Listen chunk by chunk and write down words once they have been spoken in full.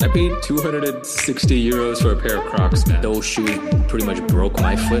paid 260 euros for a pair of Crocs, man. Those shoes pretty much broke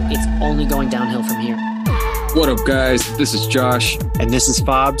my foot. It's only going downhill from here. What up, guys? This is Josh. And this is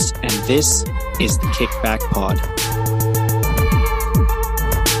Fobs, and this is the Kickback Pod.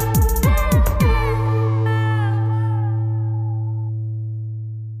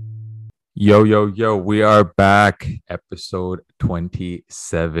 Yo, we are back. Episode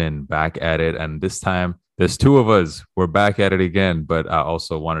 27, back at it. And this time, there's two of us. We're back at it again. But I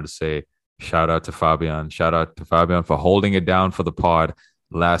also wanted to say shout out to Fabian. Shout out to Fabian for holding it down for the pod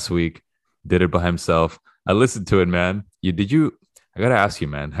last week. Did it by himself. I listened to it, man. I gotta ask you,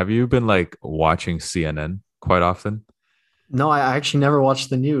 man, have you been like watching CNN quite often? No, I actually never watched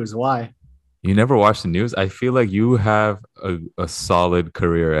the news. Why? You never watch the news? I feel like you have a solid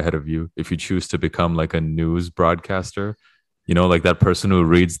career ahead of you if you choose to become like a news broadcaster, you know, like that person who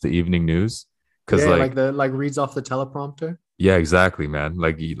reads the evening news. Because like reads off the teleprompter. Yeah, exactly, man.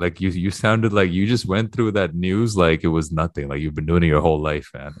 You sounded like you just went through that news like it was nothing. Like you've been doing it your whole life,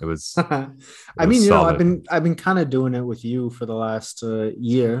 man. It was. I mean, solid. I've been kind of doing it with you for the last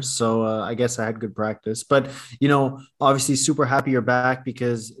year, so I guess I had good practice. But obviously, super happy you're back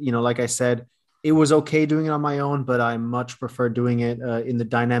because like I said, it was okay doing it on my own, but I much prefer doing it in the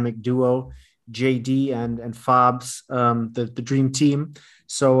dynamic duo, JD and Fobs, the dream team.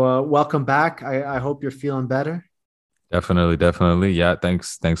 So welcome back. I hope you're feeling better. Definitely. Yeah.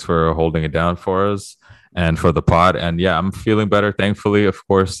 Thanks for holding it down for us and for the pod. And yeah, I'm feeling better. Thankfully, of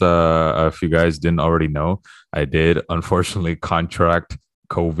course, if you guys didn't already know, I did unfortunately contract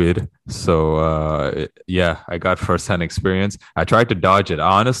COVID. So I got firsthand experience. I tried to dodge it.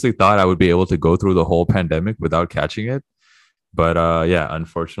 I honestly thought I would be able to go through the whole pandemic without catching it. But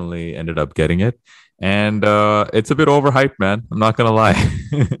unfortunately ended up getting it. And it's a bit overhyped, man. I'm not gonna lie.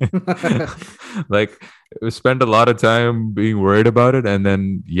 Like we spent a lot of time being worried about it, and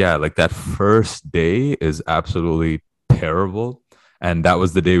then like that first day is absolutely terrible. And that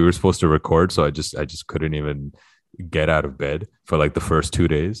was the day we were supposed to record, so I just couldn't even get out of bed for like the first 2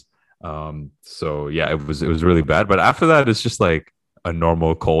 days. It was really bad. But after that, it's just like a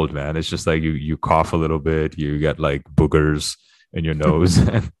normal cold, man. It's just like you cough a little bit, you get like boogers in your nose,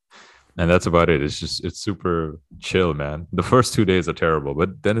 and that's about it. It's super chill, man. The first 2 days are terrible,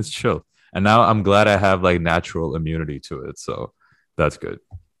 but then it's chill. And now I'm glad I have like natural immunity to it, so that's good.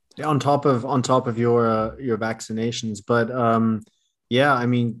 Yeah, on top of your vaccinations, but I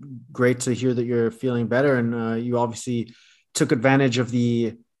mean, great to hear that you're feeling better, and you obviously took advantage of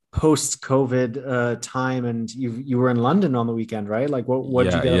the post-COVID time, and you were in London on the weekend, right? Like, what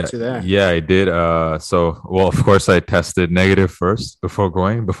did you get up to there? Yeah, I did. Of course, I tested negative first before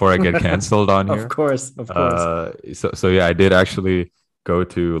I get canceled on here. Of course. I did actually go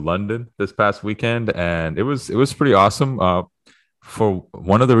to London this past weekend, and it was pretty awesome. For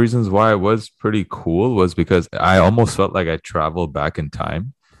one of the reasons why it was pretty cool was because I almost felt like I traveled back in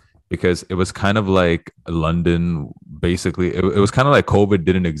time, because it was kind of like London. Basically, it was kind of like COVID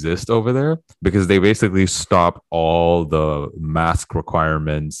didn't exist over there, because they basically stopped all the mask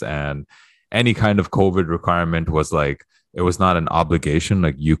requirements, and any kind of COVID requirement was like, it was not an obligation.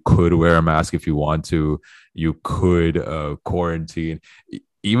 Like you could wear a mask if you want to, you could quarantine.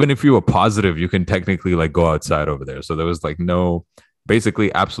 Even if you were positive, you can technically like go outside over there. So there was like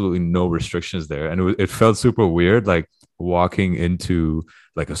basically absolutely no restrictions there. And it felt super weird, like walking into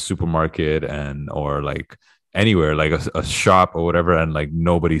like a supermarket or like anywhere, like a shop or whatever, and like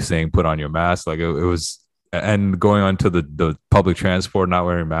nobody saying put on your mask. Like it was, and going onto the public transport not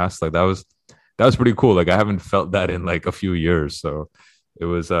wearing masks, like that was pretty cool. Like I haven't felt that in like a few years, so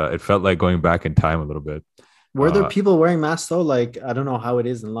it felt like going back in time a little bit. Were there people wearing masks though? Like I don't know how it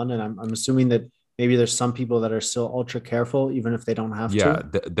is in London. I'm assuming that maybe there's some people that are still ultra careful even if they don't have to. Yeah,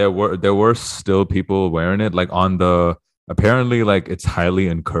 there were still people wearing it. Like apparently, like it's highly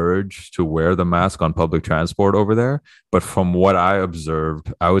encouraged to wear the mask on public transport over there. But from what I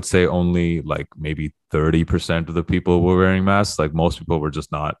observed, I would say only like maybe 30% of the people were wearing masks. Like most people were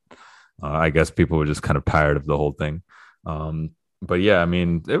just not. I guess people were just kind of tired of the whole thing. But yeah, I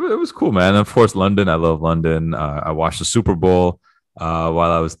mean, it was cool, man. Of course, London. I love London. I watched the Super Bowl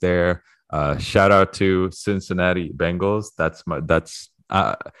while I was there. Shout out to Cincinnati Bengals.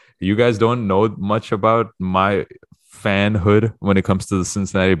 You guys don't know much about my fanhood when it comes to the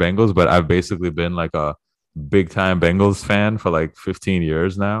Cincinnati Bengals, but I've basically been like a big time Bengals fan for like 15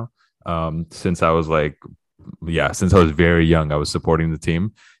 years now. Since I was very young, I was supporting the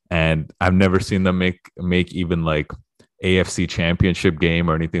team, and I've never seen them make even like AFC championship game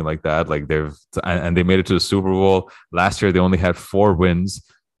or anything like that. Like they made it to the Super Bowl. Last year, they only had 4 wins.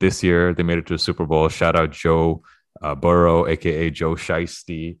 This year, they made it to the Super Bowl. Shout out Joe Burrow, aka Joe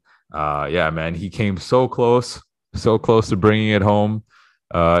Shiesty. Yeah, man, he came so close to bringing it home.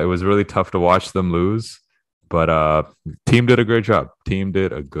 It was really tough to watch them lose, but team did a great job. Team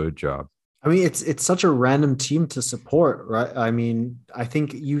did a good job. I mean, it's such a random team to support, right? I mean, I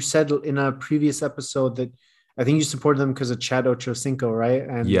think you said in a previous episode that I think you supported them because of Chad Ochocinco, right?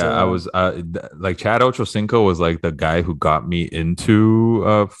 And yeah, I was like Chad Ochocinco was like the guy who got me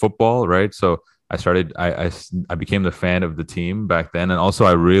into football, right? So I became the fan of the team back then, and also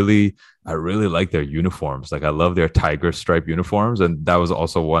I really like their uniforms. Like I love their tiger stripe uniforms, and that was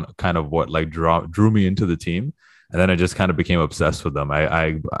also one kind of what like drew me into the team. And then I just kind of became obsessed with them.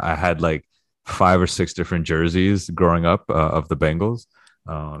 I had like 5 or 6 different jerseys growing up of the Bengals.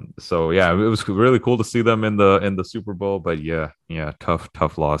 So yeah, it was really cool to see them in the Super Bowl. But yeah,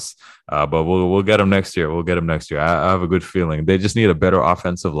 tough loss. But we'll get them next year. I have a good feeling they just need a better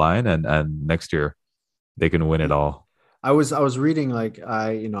offensive line, and next year they can win it all. I was reading, like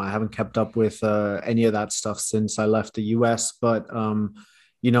I haven't kept up with any of that stuff since I left the US, but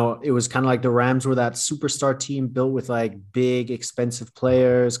it was kind of like the Rams were that superstar team built with like big, expensive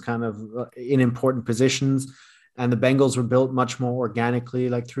players, kind of in important positions. And the Bengals were built much more organically,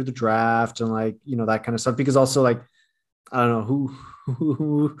 like through the draft and like, that kind of stuff. Because also like, I don't know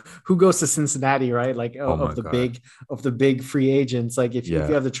who goes to Cincinnati, right? Like of the big free agents. Like if you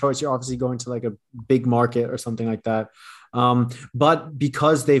have the choice, you're obviously going to like a big market or something like that. But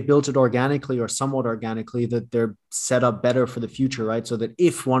because they've built it organically or somewhat organically, that they're set up better for the future, right? So that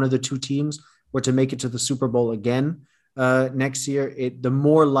if one of the two teams were to make it to the Super Bowl again next year, the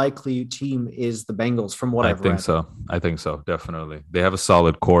more likely team is the Bengals from what I've read. I think so. Definitely. They have a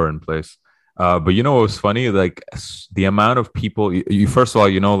solid core in place. But what was funny? Like the amount of people you first of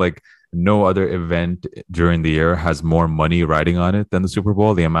all, like no other event during the year has more money riding on it than the Super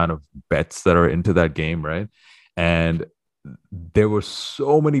Bowl, the amount of bets that are into that game. Right. And there were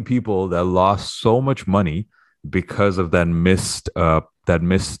so many people that lost so much money because of that missed a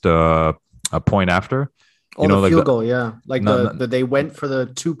point after. The field goal, yeah. Like they went for the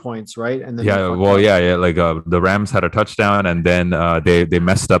 2 points, right? And then like the Rams had a touchdown, and then they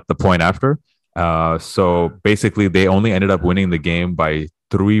messed up the point after. So basically, they only ended up winning the game by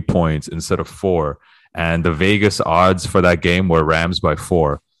 3 points instead of 4. And the Vegas odds for that game were Rams by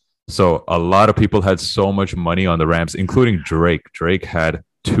 4. So a lot of people had so much money on the Rams, including Drake. Drake had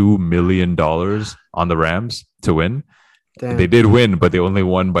 $2 million on the Rams to win. Damn. They did win, but they only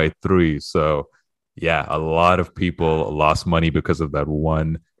won by 3. So yeah, a lot of people lost money because of that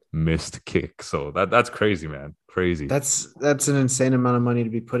one missed kick. So that's crazy, man. Crazy. That's an insane amount of money to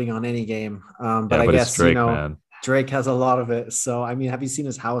be putting on any game. But I guess Drake, man. Drake has a lot of it. So I mean, have you seen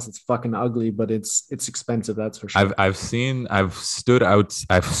his house? It's fucking ugly, but it's expensive. That's for sure. I've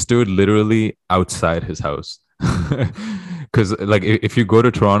stood literally outside his house. Because like if you go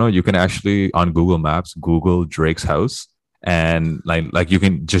to Toronto, you can actually on Google Maps Google Drake's house. And like you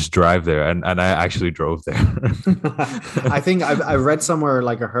can just drive there, and I actually drove there. I think I read somewhere,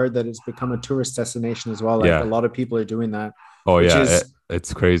 like I heard that it's become a tourist destination as well. Like a lot of people are doing that. Oh yeah,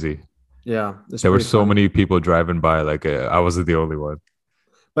 it's crazy. Yeah, there were so many people driving by. Like I wasn't the only one.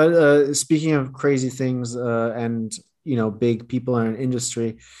 But speaking of crazy things, and big people in an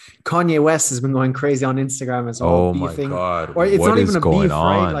industry, Kanye West has been going crazy on Instagram as well. Oh my god! Or it's not even a beef,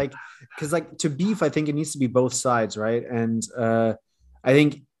 right? Like. Because like to beef, I think it needs to be both sides, right? And I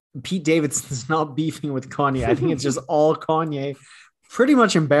think Pete Davidson's not beefing with Kanye. I think it's just all Kanye pretty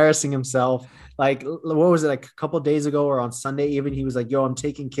much embarrassing himself. Like, what was it, like a couple of days ago or on Sunday even, he was like, yo, I'm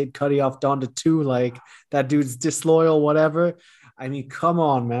taking Kid Cudi off Donda 2. Like, that dude's disloyal, whatever. I mean, come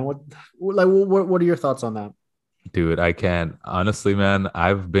on, man. What are your thoughts on that? Dude, I can't. Honestly, man,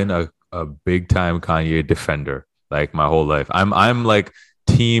 I've been a big time Kanye defender, like my whole life. I'm like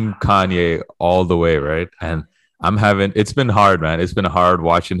team Kanye all the way, right? And it's been hard, man. It's been hard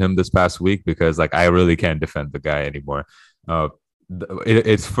watching him this past week because like I really can't defend the guy anymore. The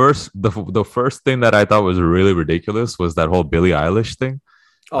first thing that I thought was really ridiculous was that whole Billie Eilish thing.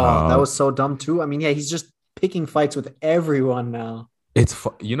 Oh, that was so dumb too. I mean, yeah, he's just picking fights with everyone now. It's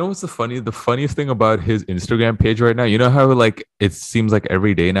what's the funniest thing about his Instagram page right now? You know how like it seems like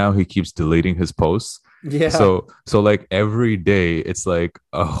every day now he keeps deleting his posts. Yeah. So like every day it's like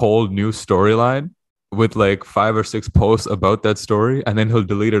a whole new storyline with like 5 or 6 posts about that story, and then he'll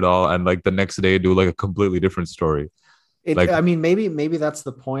delete it all and like the next day do like a completely different story. I mean, maybe that's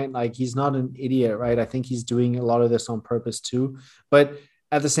the point. Like he's not an idiot, right? I think he's doing a lot of this on purpose too. But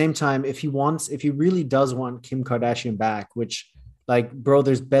at the same time, if he really does want Kim Kardashian back, which like, bro,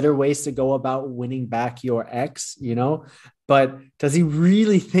 there's better ways to go about winning back your ex, But does he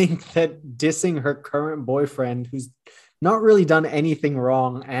really think that dissing her current boyfriend, who's not really done anything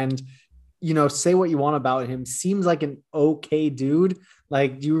wrong, and say what you want about him, seems like an okay dude?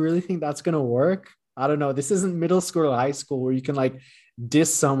 Like, do you really think that's gonna work? I don't know. This isn't middle school or high school where you can like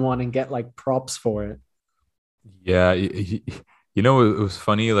diss someone and get like props for it. Yeah, it was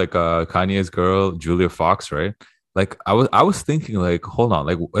funny. Like Kanye's girl Julia Fox, right? Like I was thinking, like, hold on,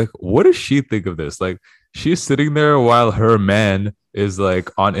 like what does she think of this? Like she's sitting there while her man is like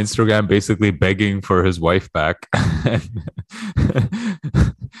on Instagram, basically begging for his wife back,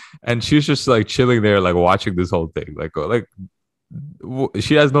 and she's just like chilling there, like watching this whole thing. Like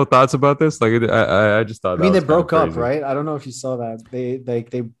she has no thoughts about this. Like I just thought. I mean, they broke up, right? I don't know if you saw that. They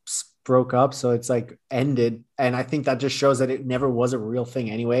broke up, so it's like ended, and I think that just shows that it never was a real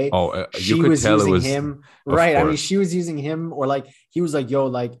thing anyway. She was using him, right? I mean, she was using him, or like he was like, "Yo,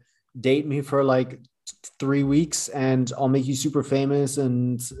 like date me for like 3 weeks, and I'll make you super famous,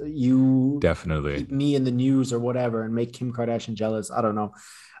 and you definitely keep me in the news or whatever, and make Kim Kardashian jealous." I don't know.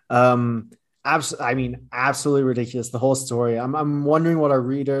 Absolutely ridiculous, the whole story. I'm wondering what our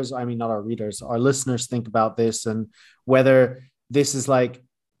listeners think about this, and whether this is like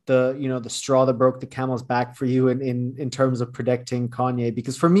the straw that broke the camel's back for you in terms of predicting Kanye.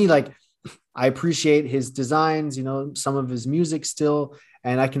 Because for me, like, I appreciate his designs, some of his music still,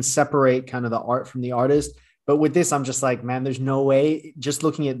 and I can separate kind of the art from the artist. But with this, I'm just like, man, there's no way, just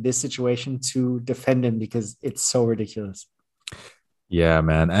looking at this situation, to defend him, because it's so ridiculous. Yeah,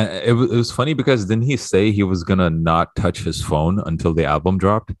 man. And it was funny because didn't he say he was gonna not touch his phone until the album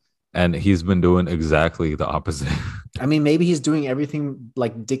dropped? And he's been doing exactly the opposite. I mean, maybe he's doing everything,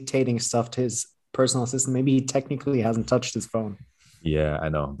 like dictating stuff to his personal assistant. Maybe he technically hasn't touched his phone. Yeah, I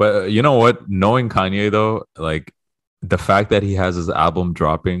know. But you know what? Knowing Kanye, though, like the fact that he has his album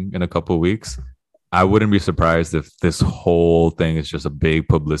dropping in a couple of weeks, I wouldn't be surprised if this whole thing is just a big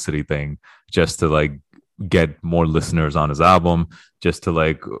publicity thing, just to like get more listeners on his album, just to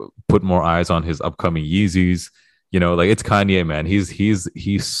like put more eyes on his upcoming Yeezys. Like it's Kanye, man.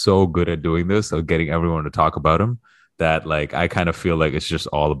 He's so good at doing this, of getting everyone to talk about him, that like I kind of feel like it's just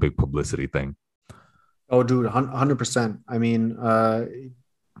all a big publicity thing. Oh, dude, 100%. I mean,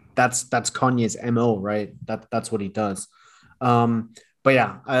 that's Kanye's MO, right? That's what he does. But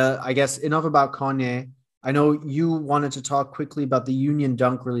yeah, I guess enough about Kanye. I know you wanted to talk quickly about the Union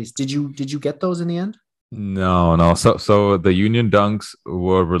Dunk release. Did you get those in the end? No. So the Union Dunks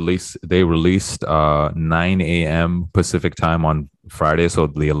were released. They released 9 a.m. Pacific time on Friday, so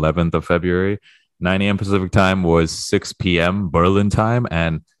the 11th of February. 9 a.m. Pacific time was 6 p.m. Berlin time,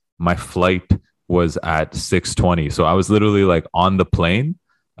 and my flight was at 6:20. So I was literally like on the plane,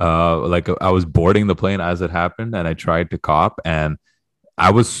 like I was boarding the plane as it happened, and I tried to cop, and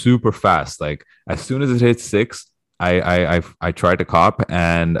I was super fast. Like as soon as it hit 6. I tried to cop,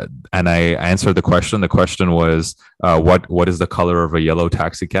 and I answered the question. The question was, what is the color of a yellow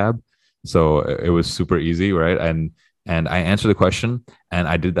taxi cab? So it was super easy, right? And I answered the question, and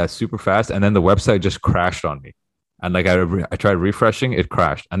I did that super fast, and then the website just crashed on me. And like I tried refreshing, it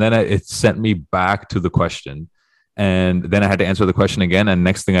crashed, and then it sent me back to the question, and then I had to answer the question again. And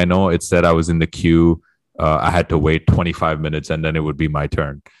next thing I know, it said I was in the queue. I had to wait 25 minutes, and then it would be my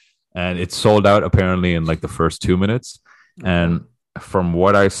turn. And it sold out apparently in like the first 2 minutes. And from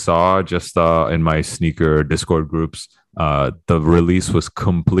what I saw just in my sneaker Discord groups, the release was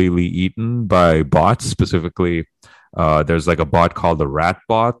completely eaten by bots. Specifically, there's like a bot called the Rat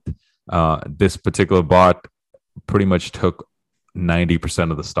Bot. This particular bot pretty much took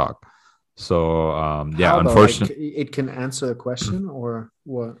 90% of the stock. So yeah, unfortunately, like, it can answer the question or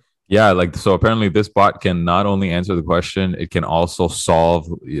what? Yeah, like so apparently this bot can not only answer the question, it can also solve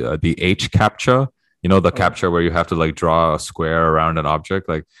the H captcha, the captcha where you have to like draw a square around an object.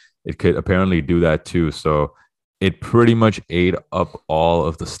 Like it could apparently do that too. So it pretty much ate up all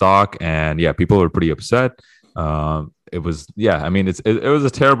of the stock, and yeah, people were pretty upset. It was, yeah, I mean, it was a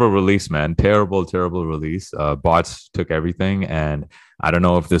terrible release, man. Terrible release. Bots took everything, and I don't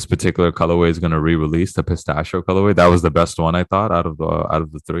know if this particular colorway is going to re-release the pistachio colorway. That was the best one, I thought, out of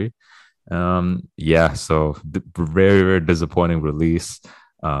the three. Yeah, so very, very disappointing release.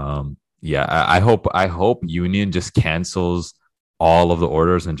 Yeah, I hope Union just cancels all of the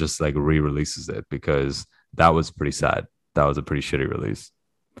orders and just like re-releases it, because that was pretty sad. That was a pretty shitty release.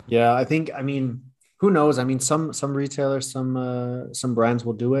 Yeah, I mean, who knows? I mean, some retailers, some brands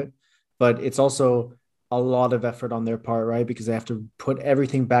will do it, but it's also a lot of effort on their part, right? Because they have to put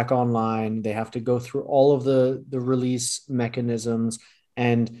everything back online. They have to go through all of the release mechanisms.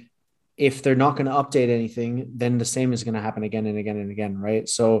 And if they're not going to update anything, then the same is going to happen again and again and again, right?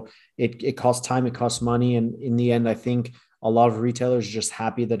 So it costs time, it costs money. And in the end, I think a lot of retailers are just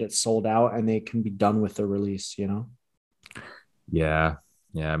happy that it's sold out and they can be done with the release, you know? Yeah.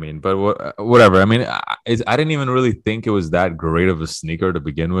 Yeah, I mean, but whatever. I mean, I didn't even really think it was that great of a sneaker to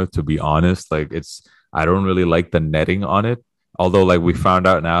begin with, to be honest. Like, I don't really like the netting on it. Although, like, we found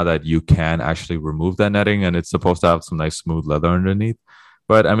out now that you can actually remove that netting and it's supposed to have some nice smooth leather underneath.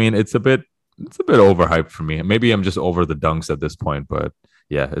 But I mean, it's a bit overhyped for me. Maybe I'm just over the dunks at this point, but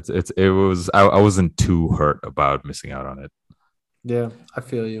yeah, I wasn't too hurt about missing out on it. Yeah, I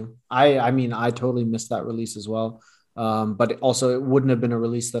feel you. I mean, I totally missed that release as well. But also it wouldn't have been a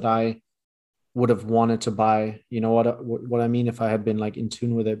release that I would have wanted to buy. You know what I mean? If I had been like in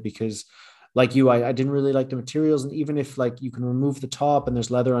tune with it, because like you, I didn't really like the materials, and even if like you can remove the top and there's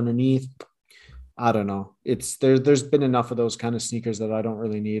leather underneath, I don't know. It's there's been enough of those kind of sneakers that I don't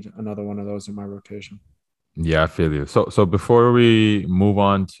really need another one of those in my rotation. Yeah, I feel you. So before we move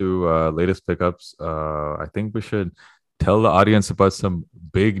on to latest pickups, I think we should tell the audience about some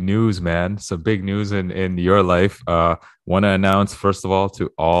big news, man. Some big news in your life. Want to announce first of all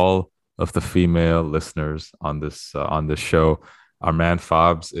to all of the female listeners on this show, our man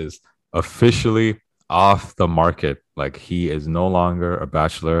Fabs is officially off the market. Like, he is no longer a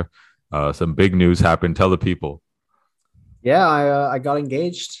bachelor. Some big news happened. Tell the people. Yeah, I got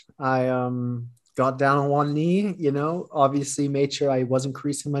engaged. I got down on one knee, you know, obviously made sure I wasn't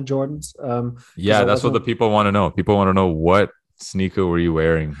creasing my Jordans. Yeah, that's what the people want to know. People want to know, what sneaker were you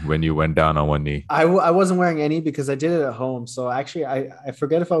wearing when you went down on one knee? I wasn't wearing any because I did it at home. So actually, I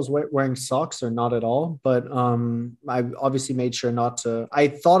forget if I was wearing socks or not at all. But I obviously made sure not to. I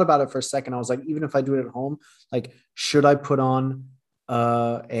thought about it for a second. I was like, even if I do it at home, like, should I put on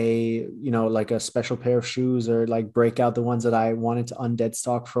like a special pair of shoes, or like break out the ones that I wanted to undead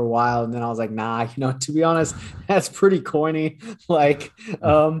stock for a while? And then I was like, nah, to be honest, that's pretty corny. Like,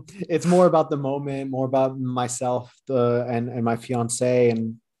 it's more about the moment, more about myself, and my fiance,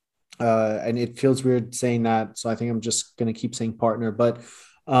 and it feels weird saying that. So I think I'm just going to keep saying partner, but,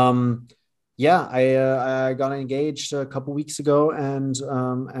 yeah, I got engaged a couple weeks ago, and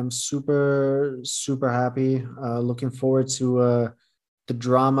I'm super, super happy. Looking forward to the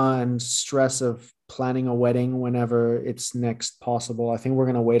drama and stress of planning a wedding whenever it's next possible. I think we're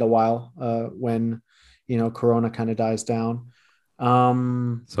going to wait a while when, Corona kind of dies down.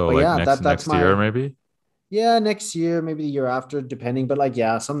 So like, yeah, next year, maybe? Yeah, next year, maybe the year after, depending. But like,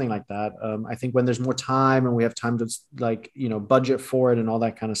 yeah, something like that. I think when there's more time and we have time to like, budget for it and all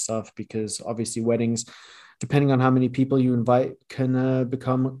that kind of stuff, because obviously weddings, depending on how many people you invite, can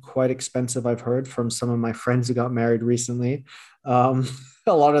become quite expensive. I've heard from some of my friends who got married recently. A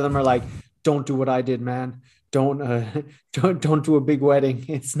lot of them are like, don't do what I did, man. Don't do a big wedding.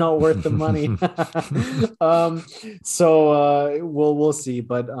 It's not worth the money. So we'll see.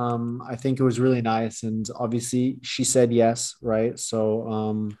 But I think it was really nice. And obviously she said yes. Right. So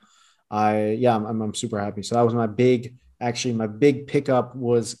I'm super happy. So that was my big pickup,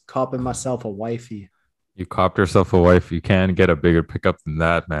 was copping myself a wifey. You copped yourself a wife. You can't get a bigger pickup than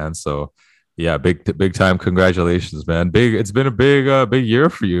that, man. So yeah, big time. Congratulations, man. It's been a big year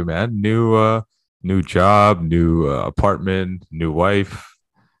for you, man. New job, new apartment, new wife.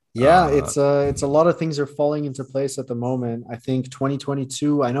 Yeah, it's a lot of things are falling into place at the moment. I think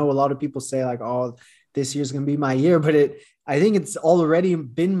 2022, I know a lot of people say like, oh, this year's going to be my year, but I think it's already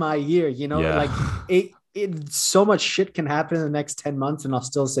been my year, Yeah. Like so much shit can happen in the next 10 months. And I'll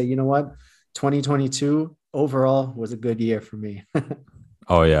still say, you know what? 2022 overall was a good year for me.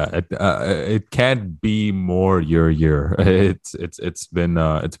 Oh yeah, it can't be more your year. It's been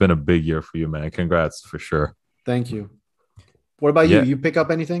a big year for you, man. Congrats for sure. Thank you. What about you? You pick up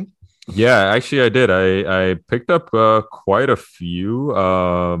anything? Yeah, actually I did. I picked up quite a few,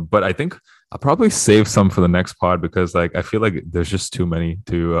 but I think I'll probably save some for the next pod, because like I feel like there's just too many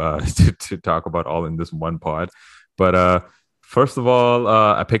to to talk about all in this one pod. But first of all,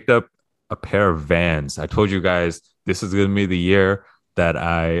 I picked up a pair of Vans. I told you guys this is gonna be the year that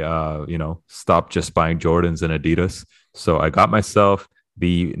I stopped just buying Jordans and Adidas. So I got myself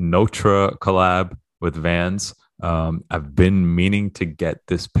the Notre collab with Vans. I've been meaning to get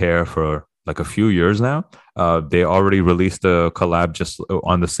this pair for like a few years now. They already released a collab just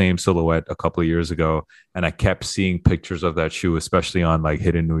on the same silhouette a couple of years ago, and I kept seeing pictures of that shoe, especially on like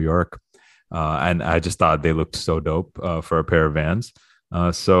Hidden New York. And I just thought they looked so dope for a pair of Vans.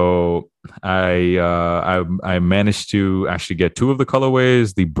 So I managed to actually get two of the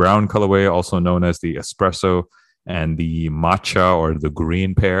colorways: the brown colorway, also known as the espresso, and the matcha, or the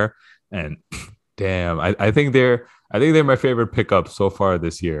green pair. And damn, I think they're my favorite pickup so far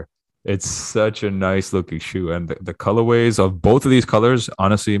this year. It's such a nice looking shoe, and the colorways of both of these colors,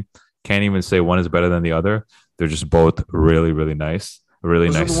 honestly, can't even say one is better than the other. They're just both really, really nice. Really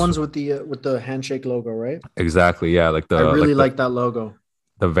Those are nice. the ones with the handshake logo, right? Exactly. Yeah. Like I really like that logo.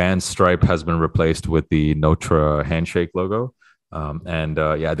 the Vans stripe has been replaced with the Notre handshake logo. And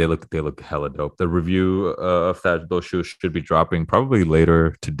yeah, they look hella dope. The review of those shoes should be dropping probably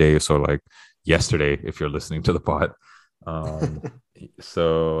later today, so like yesterday if you're listening to the pod. Um,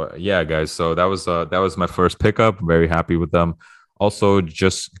 so yeah, guys. So that was my first pickup. Very happy with them. Also,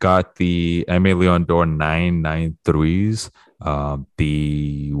 just got the Aimé Leon Dore 993s.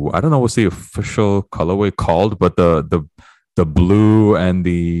 The I don't know what's the official colorway called, but the blue and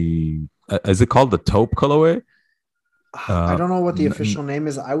the is it called the taupe colorway? I don't know what the official name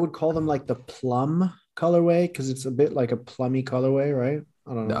is. I would call them like the plum colorway because it's a bit like a plummy colorway, right?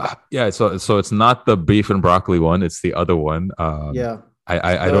 I don't know. Yeah, so it's not the beef and broccoli one; it's the other one. Yeah,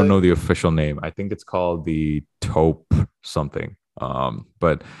 I don't know the official name. I think it's called the taupe something.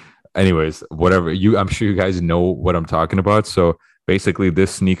 But anyways, whatever I'm sure you guys know what I'm talking about. So basically,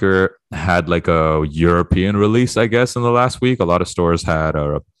 this sneaker had like a European release, I guess, in the last week. A lot of stores had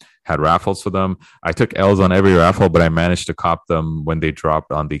raffles for them. I took L's on every raffle, but I managed to cop them when they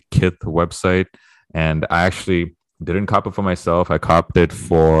dropped on the Kith website. And I actually didn't cop it for myself. I copped it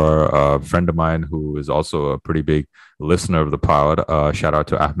for a friend of mine who is also a pretty big listener of the pod. Shout out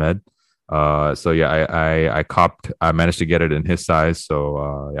to Ahmed. So yeah, I managed to get it in his size.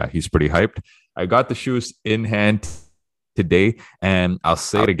 So yeah, he's pretty hyped. I got the shoes in hand today, and I'll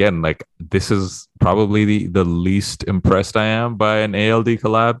say it again, like this is probably the least impressed I am by an ALD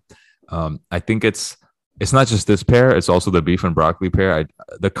collab. I think it's not just this pair, it's also the beef and broccoli pair.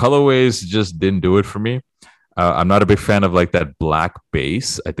 The colorways just didn't do it for me. I'm not a big fan of like that black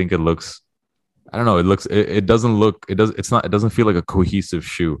base. I think it looks, I don't know, it doesn't feel like a cohesive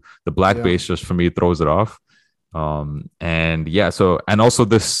shoe. The black base just for me throws it off. And yeah, and also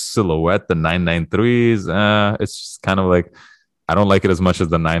this silhouette, the 993s, it's just kind of like I don't like it as much as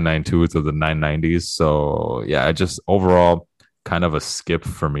the 992s or the 990s. So yeah, I just overall kind of a skip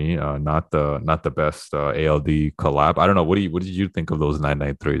for me. Not the best ALD collab. I don't know. What did you think of those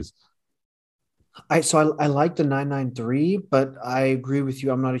 993s? I like the 993, but I agree with you.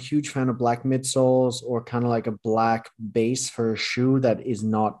 I'm not a huge fan of black midsoles or kind of like a black base for a shoe that is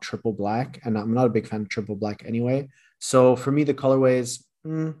not triple black. And I'm not a big fan of triple black anyway. So for me, the colorways,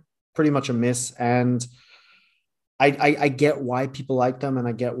 pretty much a miss. And I get why people like them, and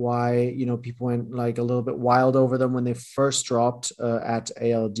I get why, people went like a little bit wild over them when they first dropped at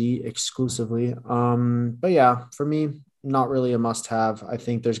ALD exclusively. But yeah, for me, not really a must-have. I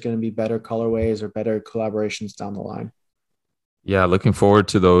think there's going to be better colorways or better collaborations down the line. Yeah, looking forward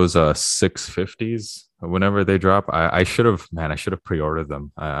to those 650s whenever they drop. I should have pre-ordered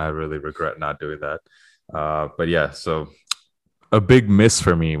them. I really regret not doing that. But yeah, so a big miss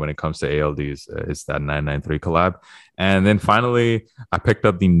for me when it comes to ALDs is that 993 collab. And then finally, I picked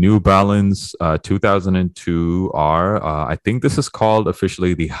up the New Balance 2002 R. I think this is called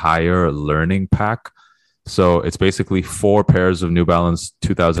officially the Higher Learning Pack. So it's basically 4 pairs of New Balance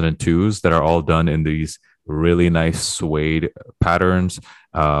 2002s that are all done in these really nice suede patterns,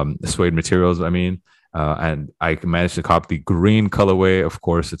 suede materials, I mean. And I managed to cop the green colorway. Of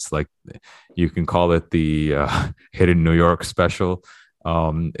course, it's like you can call it the Hidden New York special.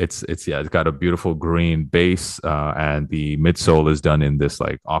 It's got a beautiful green base, and the midsole is done in this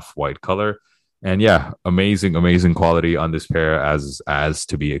like off-white color. And yeah, amazing quality on this pair as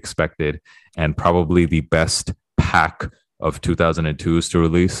to be expected, and probably the best pack of 2002s to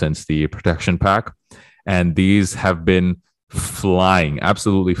release since the Protection pack. And these have been flying,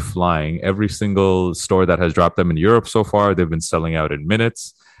 absolutely flying. Every single store that has dropped them in Europe so far, they've been selling out in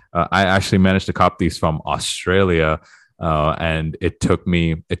minutes. I actually managed to cop these from Australia, and it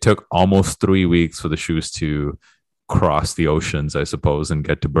took almost 3 weeks for the shoes to cross the oceans, I suppose, and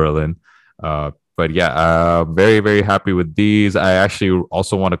get to Berlin. But yeah, very, very happy with these. I actually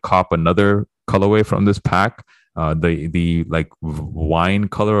also want to cop another colorway from this pack. The like wine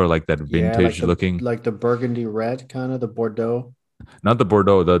color, or like that vintage looking, like the burgundy red, kind of the Bordeaux. Not the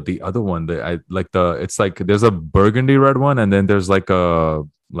Bordeaux, the other one. It's like there's a burgundy red one, and then there's like a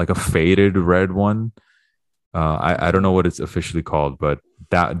faded red one. I don't know what it's officially called, but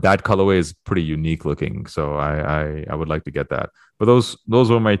that colorway is pretty unique looking. So I would like to get that. But those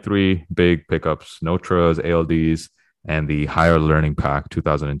were my 3 big pickups: Notras, ALDs, and the Higher Learning Pack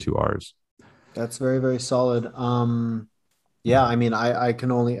 2002 Rs. That's very, very solid. Yeah, I mean, I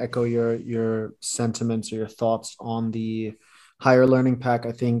can only echo your sentiments or your thoughts on the Higher Learning Pack.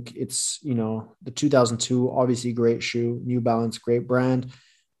 I think it's, the 2002, obviously great shoe, New Balance, great brand.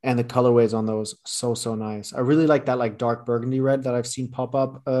 And the colorways on those, so nice. I really like that like dark burgundy red that I've seen pop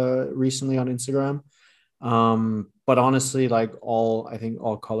up recently on Instagram. But honestly, like I think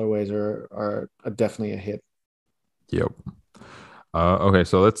all colorways are definitely a hit. Yep. Okay,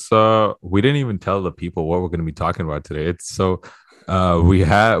 so let's we didn't even tell the people what we're going to be talking about today. It's so we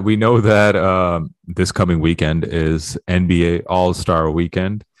know that this coming weekend is NBA All-Star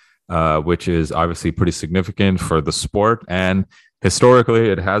Weekend, which is obviously pretty significant for the sport, and historically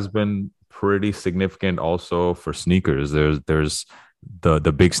it has been pretty significant also for sneakers. There's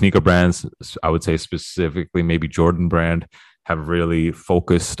the big sneaker brands, I would say specifically maybe Jordan brand, have really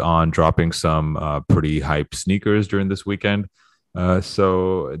focused on dropping some pretty hype sneakers during this weekend.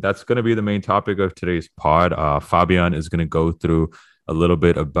 So that's going to be the main topic of today's pod. Fabian is going to go through a little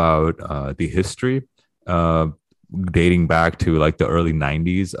bit about the history, dating back to like the early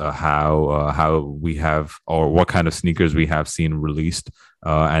 '90s, how we have or what kind of sneakers we have seen released,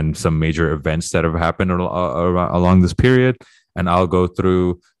 and some major events that have happened along this period. And I'll go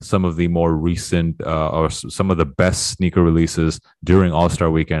through some of the more recent or some of the best sneaker releases during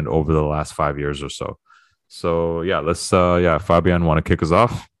All-Star Weekend over the last 5 years or so. So yeah, let's Fabian, want to kick us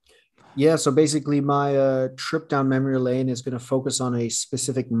off? Yeah, so basically my trip down memory lane is going to focus on a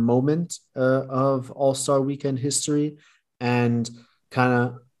specific moment of All-Star Weekend history, and kind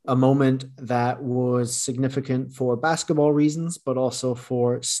of a moment that was significant for basketball reasons, but also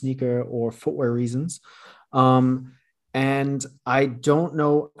for sneaker or footwear reasons. And I don't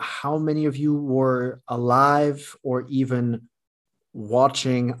know how many of you were alive or even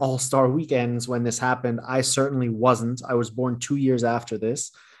watching All-Star Weekends when this happened. I certainly wasn't. I was born 2 years after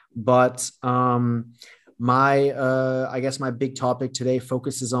this. But I guess my big topic today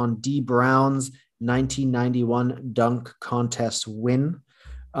focuses on Dee Brown's 1991 dunk contest win.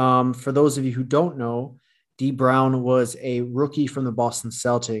 For those of you who don't know, Dee Brown was a rookie from the Boston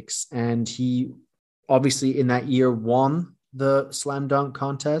Celtics, and he obviously in that year won the slam dunk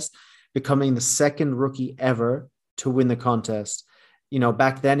contest, becoming the second rookie ever to win the contest.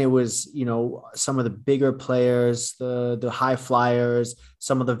 Back then it was, some of the bigger players, the high flyers,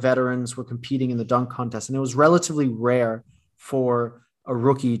 some of the veterans were competing in the dunk contest, and it was relatively rare for a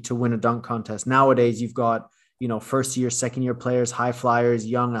rookie to win a dunk contest. Nowadays you've got, first year, second year players, high flyers,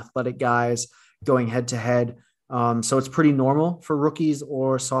 young athletic guys going head to head. So it's pretty normal for rookies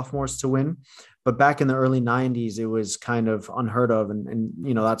or sophomores to win. But back in the early 90s, it was kind of unheard of. And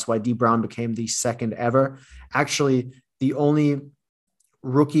that's why Dee Brown became the second ever. Actually, the only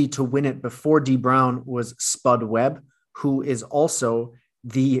rookie to win it before Dee Brown was Spud Webb, who is also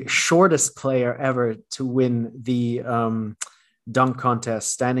the shortest player ever to win the dunk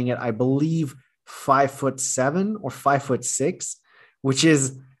contest, standing at, I believe, 5'7" or 5'6", which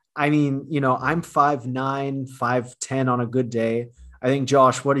is, I'm 5'9", 5'10" on a good day. I think,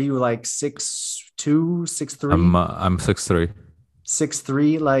 Josh, what are you, like 6'2", 6'3"? I'm 6'3".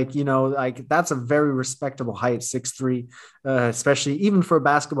 6'3", like that's a very respectable height, 6'3", especially even for a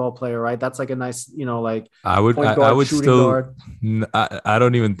basketball player, right? That's like a nice, like I would still guard. I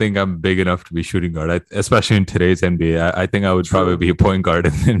don't even think I'm big enough to be shooting guard, especially in today's NBA. I think I would probably be a point guard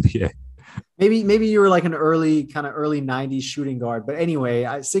in the NBA. Maybe you were like an early 90s shooting guard, but anyway,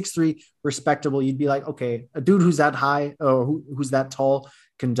 6'3", respectable. You'd be like, okay, a dude who's that high or who's that tall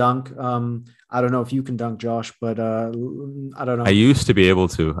can dunk. I don't know if you can dunk, Josh, but I don't know. I used to be able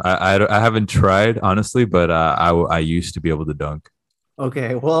to. I haven't tried, honestly, but I used to be able to dunk.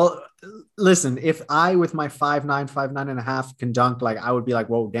 Okay, well, listen, if I with my 5'9", 5'9.5" can dunk, like I would be like,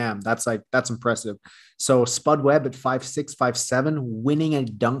 whoa, damn, that's impressive. So Spud Webb at 5'6", 5'7", winning a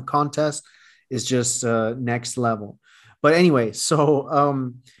dunk contest is just next level. But anyway,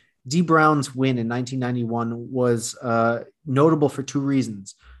 so Dee Brown's win in 1991 was notable for two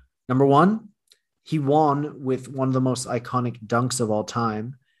reasons. Number one, he won with one of the most iconic dunks of all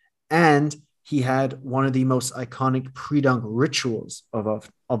time, and he had one of the most iconic pre-dunk rituals of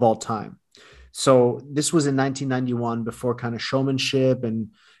all time. So this was in 1991, before kind of showmanship and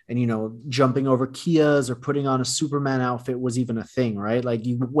jumping over Kias or putting on a Superman outfit was even a thing, right? Like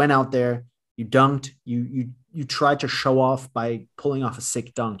you went out there, you dunked, you tried to show off by pulling off a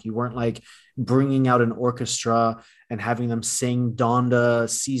sick dunk. You weren't like bringing out an orchestra and having them sing Donda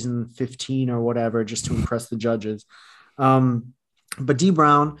season 15 or whatever just to impress the judges. But Dee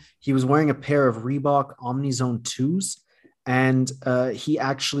Brown, he was wearing a pair of Reebok Omnizone 2s, and he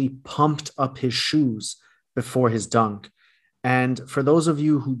actually pumped up his shoes before his dunk. And for those of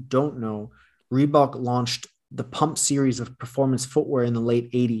you who don't know, Reebok launched the Pump series of performance footwear in the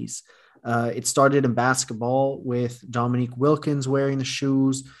late 80s. It started in basketball with Dominique Wilkins wearing the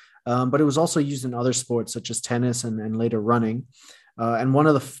shoes, but it was also used in other sports such as tennis and later running. And one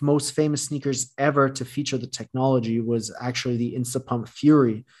of the most famous sneakers ever to feature the technology was actually the Instapump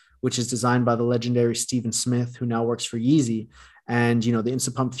Fury, which is designed by the legendary Stephen Smith, who now works for Yeezy. And, you know, the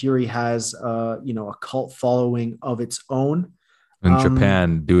Instapump Fury has, you know, a cult following of its own. In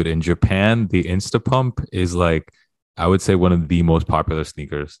Japan, dude, in Japan, the Instapump is like, I would say one of the most popular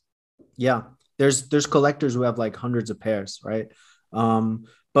sneakers. Yeah. There's collectors who have like hundreds of pairs, right?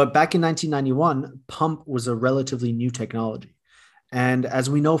 But back in 1991, pump was a relatively new technology. And as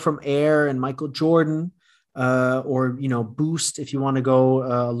we know from Air and Michael Jordan, or, you know, Boost, if you want to go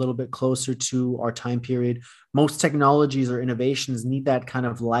a little bit closer to our time period, most technologies or innovations need that kind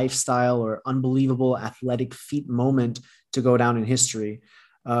of lifestyle or unbelievable athletic feat moment to go down in history.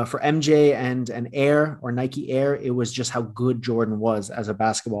 For MJ and Air or Nike Air, it was just how good Jordan was as a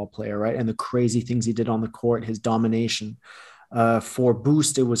basketball player, right? And the crazy things he did on the court, his domination. For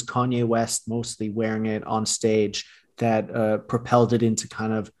Boost, it was Kanye West mostly wearing it on stage that propelled it into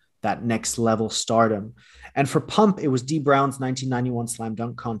kind of that next level stardom. And for Pump, it was Dee Brown's 1991 Slam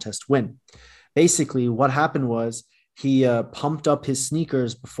Dunk Contest win. Basically, what happened was he pumped up his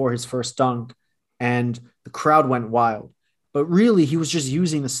sneakers before his first dunk, and the crowd went wild. But really, he was just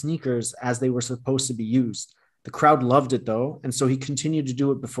using the sneakers as they were supposed to be used. The crowd loved it, though, and so he continued to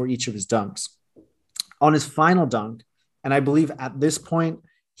do it before each of his dunks. On his final dunk, and I believe at this point,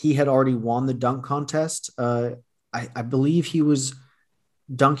 he had already won the dunk contest. I believe he was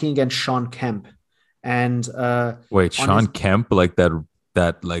dunking against Sean Kemp. And wait, Sean Kemp, like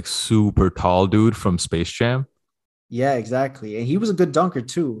that like super tall dude from Space Jam? Yeah, exactly. And he was a good dunker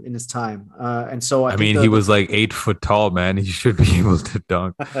too in his time. And so I mean, he was like 8 foot tall, man. He should be able to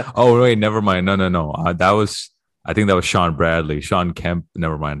dunk. Oh, wait, never mind. No. I think that was Sean Bradley. Sean Kemp,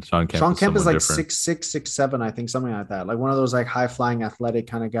 never mind. Sean Kemp is like different. 6'6", 6'7", I think, something like that. Like one of those like high flying athletic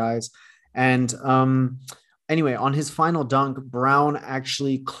kind of guys. And anyway, on his final dunk, Brown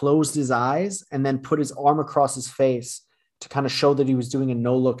actually closed his eyes and then put his arm across his face to kind of show that he was doing a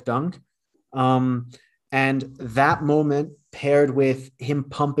no look dunk. And that moment, paired with him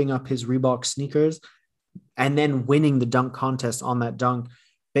pumping up his Reebok sneakers and then winning the dunk contest on that dunk,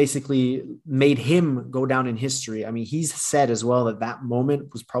 basically made him go down in history. I mean, he's said as well that that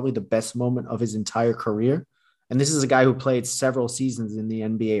moment was probably the best moment of his entire career. And this is a guy who played several seasons in the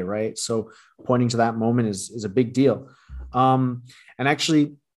NBA, right? So pointing to that moment is a big deal. And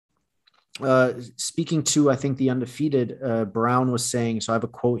actually, speaking to, I think, the Undefeated, Brown was saying, so I have a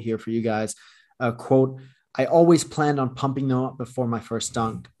quote here for you guys. Quote, "I always planned on pumping them up before my first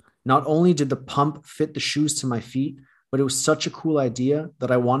dunk. Not only did the pump fit the shoes to my feet, but it was such a cool idea that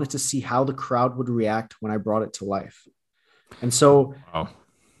I wanted to see how the crowd would react when I brought it to life." And so, wow.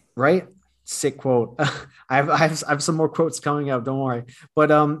 Right? Sick quote. I have some more quotes coming up. Don't worry. But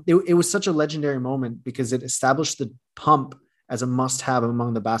it was such a legendary moment because it established the pump as a must-have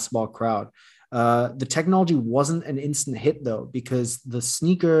among the basketball crowd. The technology wasn't an instant hit though, because the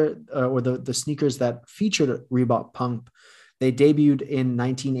sneaker or the sneakers that featured Reebok Pump, they debuted in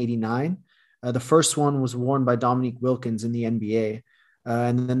 1989. The first one was worn by Dominique Wilkins in the NBA.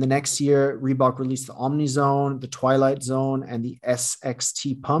 And then the next year, Reebok released the Omni Zone, the Twilight Zone, and the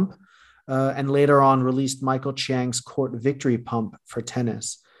SXT Pump. And later on released Michael Chiang's Court Victory Pump for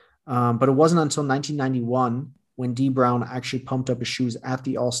tennis. But it wasn't until 1991 when Dee Brown actually pumped up his shoes at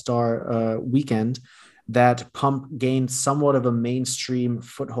the All-Star weekend that pump gained somewhat of a mainstream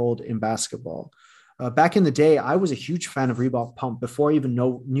foothold in basketball. Back in the day, I was a huge fan of Reebok Pump before I even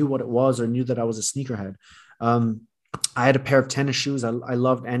knew what it was or knew that I was a sneakerhead. I had a pair of tennis shoes. I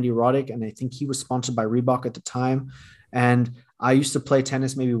loved Andy Roddick, and I think he was sponsored by Reebok at the time. And I used to play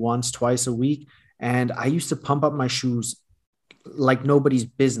tennis maybe once, twice a week, and I used to pump up my shoes like nobody's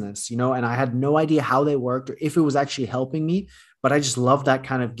business, and I had no idea how they worked or if it was actually helping me, but I just loved that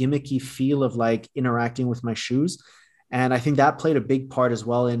kind of gimmicky feel of like interacting with my shoes. And I think that played a big part as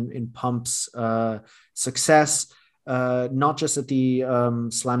well in Pump's success, not just at the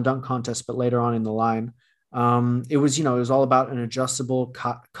slam dunk contest, but later on in the line. It was all about an adjustable,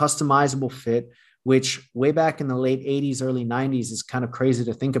 customizable fit, which way back in the late 80s, early 90s is kind of crazy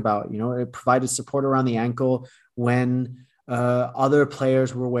to think about. It provided support around the ankle when other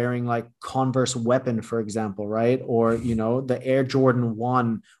players were wearing like Converse Weapon, for example, right? Or, the Air Jordan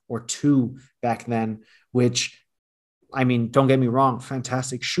 1 or 2 back then, which, I mean, don't get me wrong,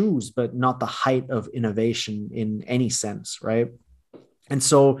 fantastic shoes, but not the height of innovation in any sense, right? And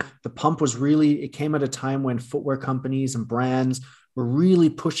so the pump it came at a time when footwear companies and brands were really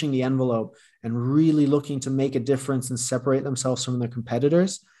pushing the envelope and really looking to make a difference and separate themselves from their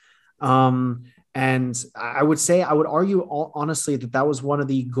competitors. And I would argue honestly that was one of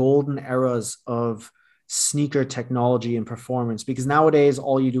the golden eras of sneaker technology and performance, because nowadays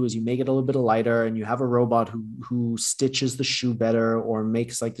all you do is you make it a little bit lighter and you have a robot who stitches the shoe better or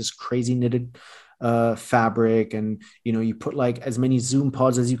makes like this crazy knitted fabric, and you put like as many zoom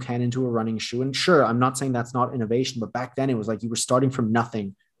pods as you can into a running shoe. And sure, I'm not saying that's not innovation, but back then it was like you were starting from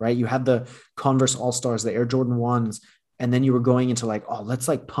nothing, right? You had the Converse All-Stars, the Air Jordan 1s, and then you were going into like, oh, let's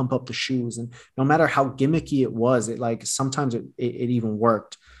like pump up the shoes. And no matter how gimmicky it was, it like sometimes it even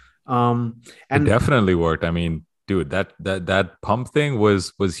worked. And it definitely worked. I mean, dude, that pump thing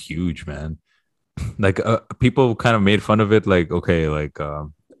was huge, man. Like people kind of made fun of it, like, okay, like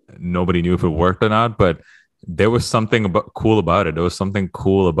nobody knew if it worked or not, but there was something cool about it. There was something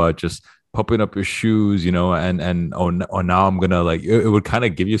cool about just pumping up your shoes, and now I'm gonna like, it would kind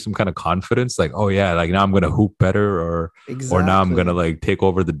of give you some kind of confidence, like, oh yeah, like now I'm gonna hoop better, or now I'm gonna like take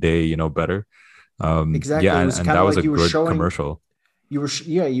over the day, better. Exactly. Yeah, and that was like a good commercial. You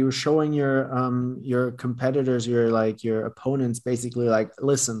were showing your competitors, your opponents, basically like,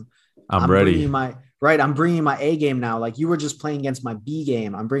 listen, I'm ready. I'm bringing my A game now. Like you were just playing against my B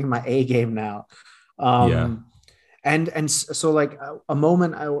game. I'm bringing my A game now. And so like a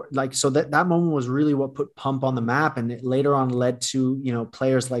moment, that moment was really what put Pump on the map. And it later on led to,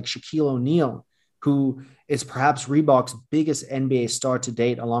 players like Shaquille O'Neal, who is perhaps Reebok's biggest NBA star to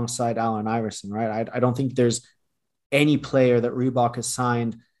date alongside Allen Iverson, right? I don't think there's any player that Reebok has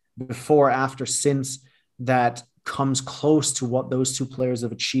signed before, after, since that comes close to what those two players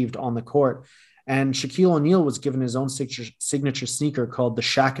have achieved on the court. And Shaquille O'Neal was given his own signature sneaker called the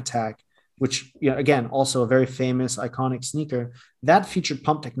Shaq Attack, which, again, also a very famous, iconic sneaker that featured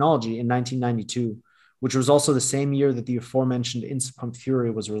pump technology in 1992, which was also the same year that the aforementioned Instapump Fury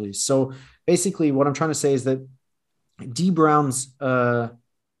was released. So basically what I'm trying to say is that D Brown's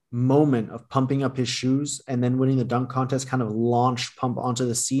moment of pumping up his shoes and then winning the dunk contest kind of launched Pump onto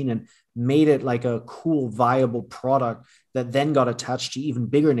the scene and made it like a cool, viable product that then got attached to even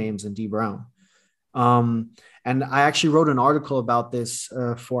bigger names than D Brown. And I actually wrote an article about this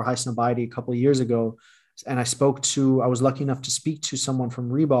for Highsnobiety a couple of years ago. And I was lucky enough to speak to someone from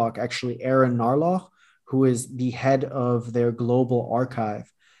Reebok, actually Aaron Narloch, who is the head of their global archive.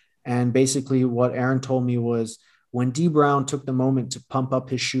 And basically what Aaron told me was, when D Brown took the moment to pump up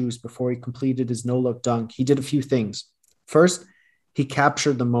his shoes before he completed his no-look dunk, he did a few things. First, he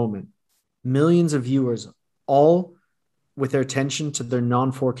captured the moment. Millions of viewers, all with their attention to their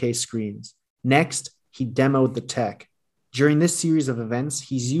non-4K screens. Next, he demoed the tech. During this series of events,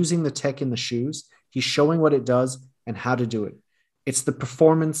 he's using the tech in the shoes. He's showing what it does and how to do it. It's the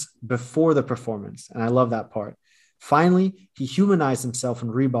performance before the performance, and I love that part. Finally, he humanized himself in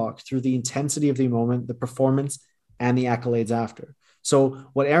Reebok through the intensity of the moment, the performance, and the accolades after. So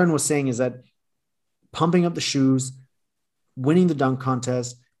what Aaron was saying is that pumping up the shoes, winning the dunk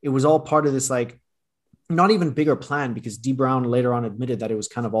contest, it was all part of this, like, not even bigger plan, because D Brown later on admitted that it was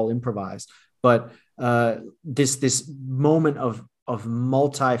kind of all improvised, but this moment of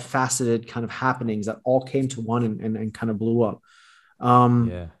multifaceted kind of happenings that all came to one and kind of blew up.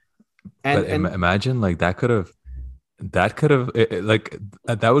 Imagine like that could have like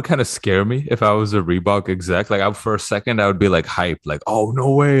that would kind of scare me if I was a Reebok exec. Like for a second I would be like hyped, like, oh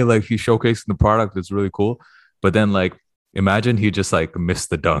no way, like he's showcasing the product, it's really cool. But then like imagine he just like missed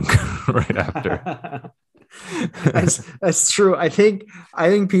the dunk right after. That's true. I think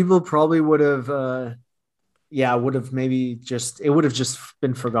people probably would have maybe it would have just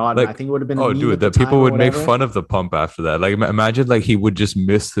been forgotten. Like, I think it would have been. Oh, dude, the people would make fun of the pump after that. Like, imagine like he would just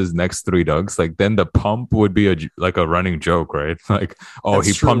miss his next 3 dunks. Like, then the pump would be a running joke, right? Like, oh, that's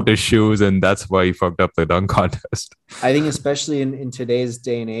he true. Pumped his shoes, and that's why he fucked up the dunk contest. I think, especially in today's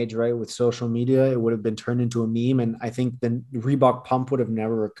day and age, right, with social media, it would have been turned into a meme, and I think the Reebok pump would have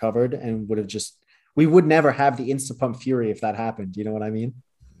never recovered, and we would never have the Instapump Fury if that happened. You know what I mean?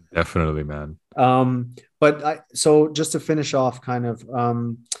 Definitely, man. So just to finish off kind of,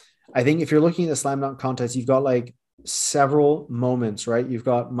 I think if you're looking at the slam dunk contest, you've got like several moments, right? You've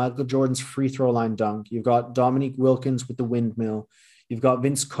got Michael Jordan's free throw line dunk. You've got Dominique Wilkins with the windmill. You've got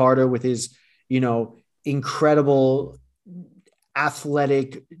Vince Carter with his, incredible,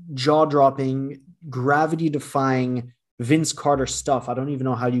 athletic, jaw-dropping, gravity-defying Vince Carter stuff. I don't even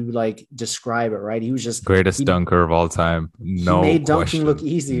know how you like describe it, right? He was just greatest dunker of all time. No, he made dunking look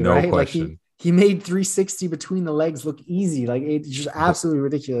easy, right? Question. Like he made 360 between the legs look easy. Like it's just absolutely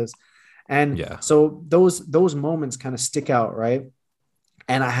ridiculous. And so those moments kind of stick out, right?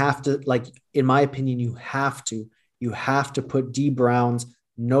 And I have to, like, in my opinion, you have to put D Brown's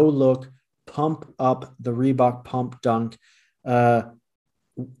no look pump up the Reebok pump dunk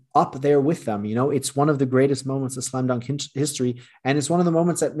up there with them. It's one of the greatest moments of slam dunk history, and it's one of the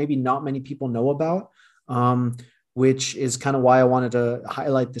moments that maybe not many people know about. which is kind of why I wanted to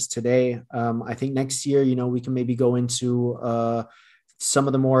highlight this today. I think next year, we can maybe go into some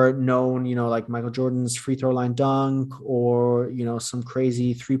of the more known, like Michael Jordan's free throw line dunk, or, some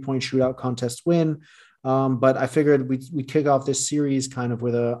crazy 3-point shootout contest win. But I figured we'd kick off this series kind of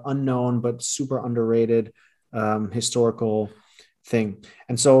with a unknown but super underrated historical thing.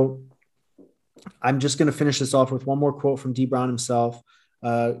 And so I'm just going to finish this off with one more quote from Dee Brown himself,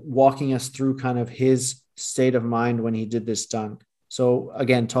 walking us through kind of his state of mind when he did this dunk. So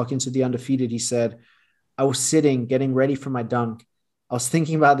again, talking to The Undefeated, he said, "I was sitting, getting ready for my dunk. I was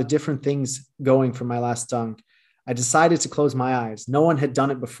thinking about the different things going for my last dunk. I decided to close my eyes. No one had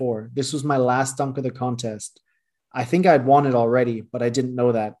done it before. This was my last dunk of the contest. I think I'd won it already, but I didn't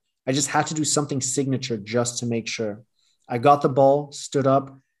know that. I just had to do something signature just to make sure. I got the ball, stood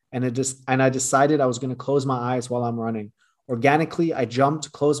up, and I decided I was going to close my eyes while I'm running. Organically, I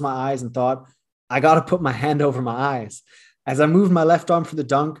jumped, closed my eyes, and thought, I got to put my hand over my eyes. As I moved my left arm for the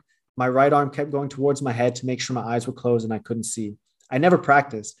dunk, my right arm kept going towards my head to make sure my eyes were closed and I couldn't see. I never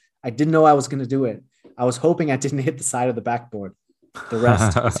practiced. I didn't know I was going to do it. I was hoping I didn't hit the side of the backboard. The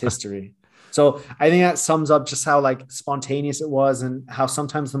rest is history." So I think that sums up just how like spontaneous it was, and how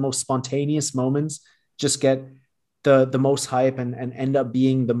sometimes the most spontaneous moments just get the most hype and end up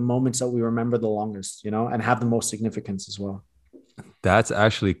being the moments that we remember the longest, and have the most significance as well. That's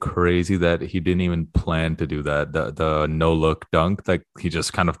actually crazy that he didn't even plan to do that. The no look dunk, like he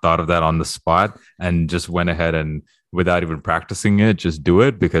just kind of thought of that on the spot and just went ahead and without even practicing it, just do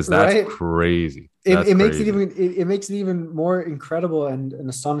it, because that's right. Crazy. It makes it even more incredible and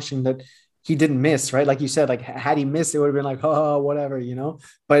astonishing that he didn't miss, right? Like you said, like had he missed, it would have been like, oh, whatever,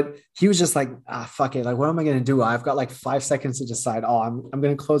 but he was just like, fuck it. Like, what am I going to do? I've got like 5 seconds to decide. Oh, I'm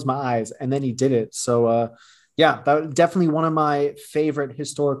going to close my eyes. And then he did it. So, yeah, that was definitely one of my favorite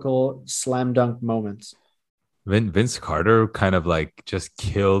historical slam dunk moments. Vince Carter kind of like just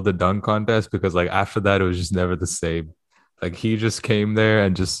killed the dunk contest, because like after that, it was just never the same. Like he just came there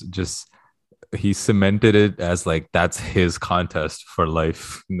and just he cemented it as like, that's his contest for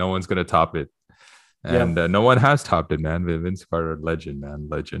life. No one's going to top it. And no one has topped it, man. Vince Carter, legend, man,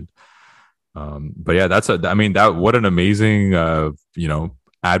 legend. But yeah, what an amazing,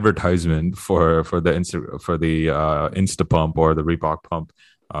 advertisement for the Insta pump or the Reebok pump.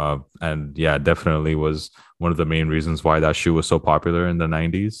 And yeah, definitely was one of the main reasons why that shoe was so popular in the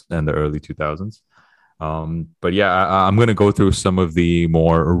 90s and the early 2000s. But yeah, I'm going to go through some of the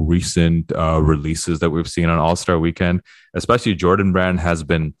more recent releases that we've seen on All-Star Weekend. Especially Jordan Brand has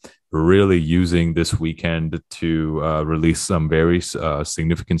been really using this weekend to release some very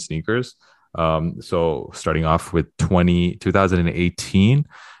significant sneakers. So starting off with 2018,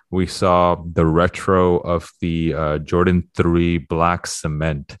 we saw the retro of the Jordan 3 Black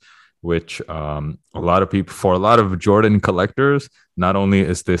Cement, which a lot of Jordan collectors, not only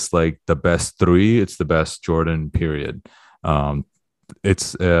is this like the best 3, it's the best Jordan period.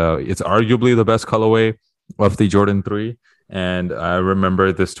 It's arguably the best colorway of the Jordan 3. And I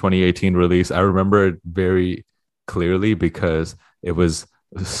remember this 2018 release. I remember it very clearly because it was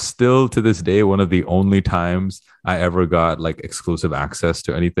still to this day one of the only times I ever got like exclusive access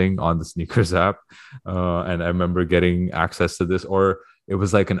to anything on the sneakers app. And I remember getting access to this, or it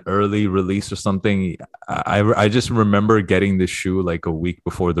was like an early release or something. I just remember getting this shoe like a week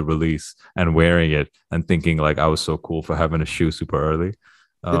before the release and wearing it and thinking like I was so cool for having a shoe super early.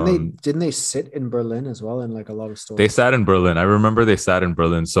 Didn't they sit in Berlin as well in like a lot of stores? They sat in Berlin. I remember they sat in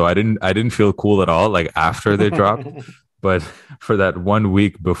Berlin. So I didn't feel cool at all like after they dropped. But for that 1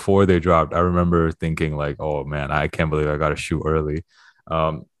 week before they dropped, I remember thinking like, oh man, I can't believe I got a shoe early.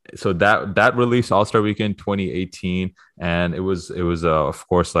 So that released All-Star Weekend 2018, and it was of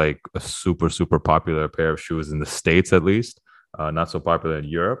course like a super popular pair of shoes in the States, at least, not so popular in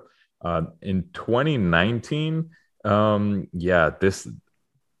Europe. In 2019, a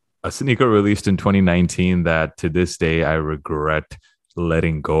sneaker released in 2019 that to this day I regret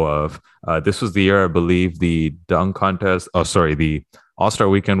letting go of. This was the year, I believe, the the All-Star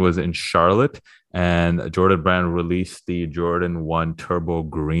Weekend was in Charlotte, and Jordan Brand released the Jordan 1 Turbo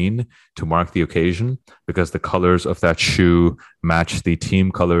Green to mark the occasion because the colors of that shoe matched the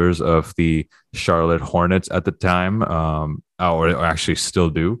team colors of the Charlotte Hornets at the time, or actually still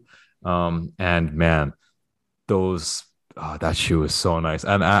do. And man, that shoe is so nice.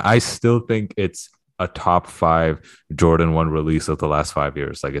 And I still think it's a top 5 Jordan 1 release of the last 5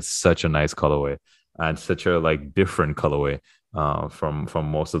 years. Like, it's such a nice colorway and such a like different colorway from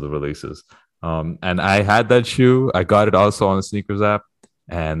most of the releases. And I had that shoe. I got it also on the sneakers app,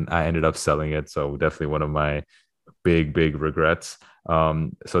 and I ended up selling it. So definitely one of my big regrets.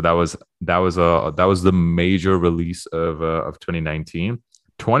 So that was the major release of 2019.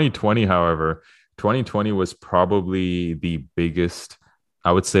 2020, however, 2020 was probably the biggest,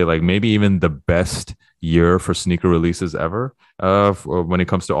 I would say, like maybe even the best year for sneaker releases ever when it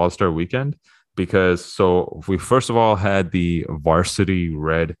comes to All-Star Weekend. Because so we first of all had the varsity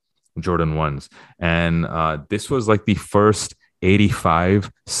red Jordan 1s. And this was like the first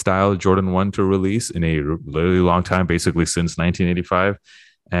 85 style Jordan 1 to release in a really long time, basically since 1985.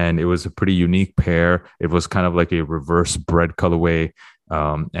 And it was a pretty unique pair. It was kind of like a reverse bread colorway.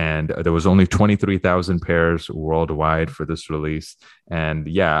 And there was only 23,000 pairs worldwide for this release. And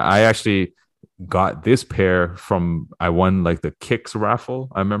yeah, I actually got this pair I won like the Kicks raffle,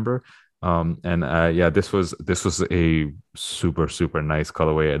 I remember. Yeah, this was a super, super nice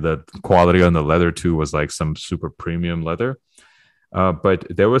colorway. The quality on the leather too was like some super premium leather. But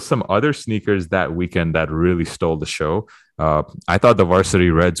there was some other sneakers that weekend that really stole the show. I thought the Varsity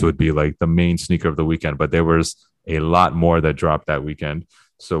Reds would be like the main sneaker of the weekend, but there was a lot more that dropped that weekend.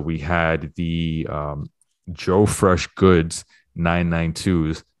 So we had the Joe Fresh Goods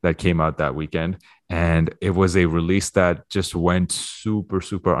 992s that came out that weekend. And it was a release that just went super,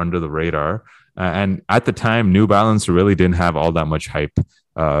 super under the radar. And at the time, New Balance really didn't have all that much hype.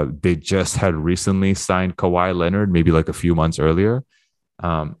 They just had recently signed Kawhi Leonard, maybe like a few months earlier.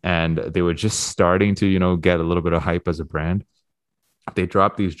 And they were just starting to, get a little bit of hype as a brand. They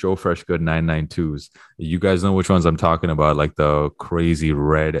dropped these Joe Fresh Good 992s. You guys know which ones I'm talking about, like the crazy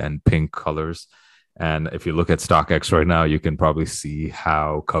red and pink colors. And if you look at StockX right now, you can probably see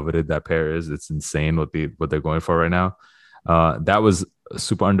how coveted that pair is. It's insane what they're going for right now. That was a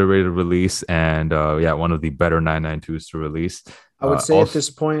super underrated release, and one of the better 992s to release. I would say at this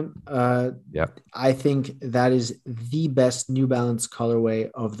point, I think that is the best New Balance colorway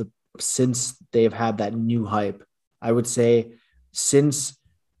since they've had that new hype. I would say since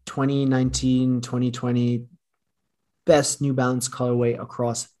 2019, 2020, best New Balance colorway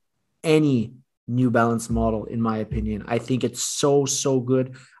across any New Balance model, in my opinion. I think it's so, so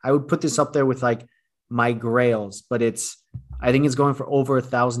good. I would put this up there with like my grails, but I think it's going for over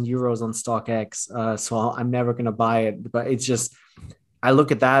 €1,000 on StockX. So I'm never going to buy it, but it's just, I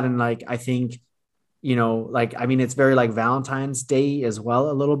look at that and like, I think, it's very like Valentine's Day as well,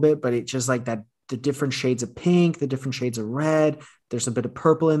 a little bit, but it's just like that, the different shades of pink, the different shades of red, there's a bit of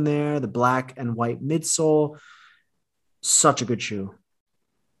purple in there, the black and white midsole. Such a good shoe.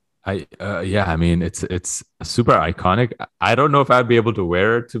 It's super iconic. I don't know if I'd be able to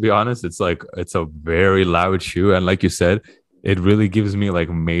wear it, to be honest. It's a very loud shoe, and like you said, it really gives me like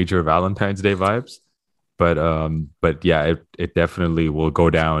major Valentine's Day vibes. But yeah, it definitely will go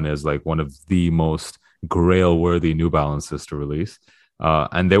down as like one of the most grail worthy New Balances to release.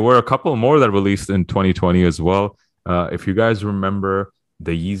 And there were a couple more that released in 2020 as well. If you guys remember,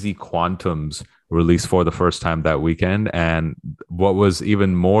 the Yeezy Quantums released for the first time that weekend. And what was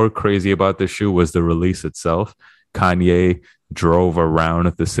even more crazy about this shoe was the release itself. Kanye drove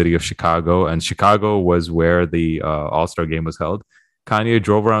around the city of Chicago, and Chicago was where the All-Star game was held. Kanye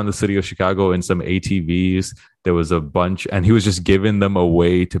drove around the city of Chicago in some ATVs. There was a bunch, and he was just giving them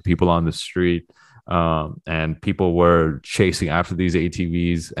away to people on the street. And people were chasing after these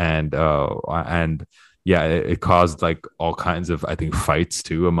ATVs, and yeah, it caused like all kinds of, I think, fights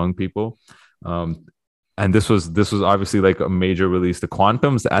too among people. And this was obviously like a major release. The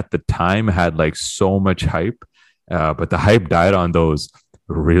Quantums at the time had like so much hype, but the hype died on those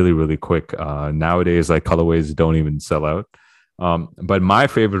really, really quick. Nowadays, like colorways don't even sell out. But my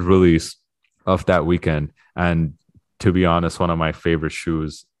favorite release of that weekend, and to be honest, one of my favorite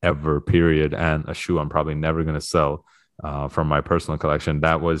shoes ever, period, and a shoe I'm probably never going to sell from my personal collection,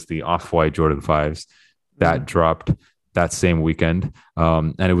 that was the Off-White Jordan 5s that dropped that same weekend.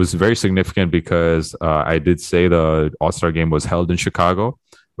 And it was very significant because I did say the All-Star game was held in Chicago,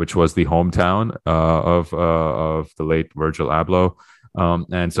 which was the hometown of the late Virgil Abloh.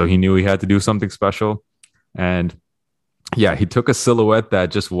 And so he knew he had to do something special. And yeah, he took a silhouette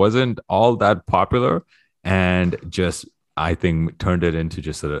that just wasn't all that popular and just, I think, turned it into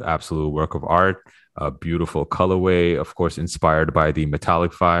just an absolute work of art. A beautiful colorway, of course, inspired by the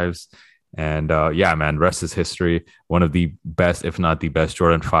metallic 5s. And yeah, man, rest is history. One of the best, if not the best,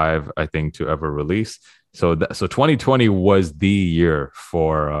 Jordan 5, I think, to ever release. So 2020 was the year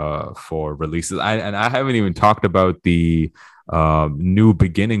for releases. I haven't even talked about the New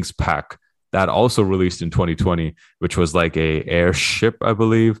Beginnings pack that also released in 2020, which was like a airship, I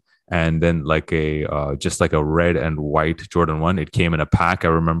believe, and then like a just like a red and white Jordan 1. It came in a pack. I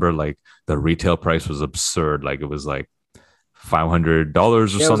remember like the retail price was absurd. Like it was like $500 or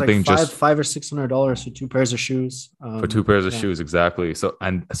something. Like five or $600 for two pairs of shoes. For two pairs of shoes, exactly. So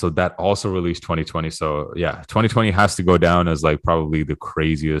that also released 2020. So yeah, 2020 has to go down as like probably the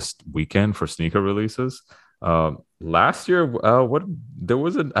craziest weekend for sneaker releases. Last year, what there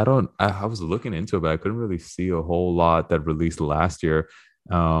wasn't. I was looking into it, but I couldn't really see a whole lot that released last year.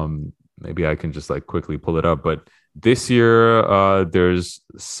 Maybe I can just like quickly pull it up, but this year, there's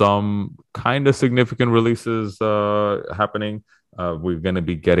some kind of significant releases happening. We're going to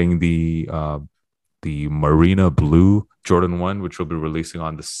be getting the Marina Blue Jordan 1, which will be releasing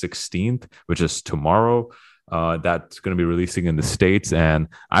on the 16th, which is tomorrow. That's going to be releasing in the States. And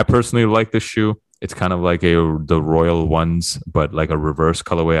I personally like this shoe. It's kind of like the Royal Ones, but like a reverse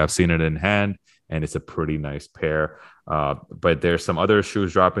colorway. I've seen it in hand, and it's a pretty nice pair. But there's some other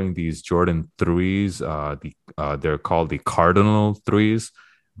shoes dropping, these Jordan 3s. They're called the Cardinal 3s.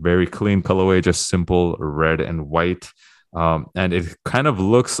 Very clean colorway, just simple red and white. And it kind of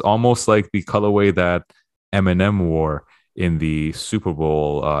looks almost like the colorway that Eminem wore in the Super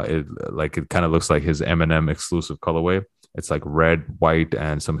Bowl. It kind of looks like his Eminem exclusive colorway. It's like red, white,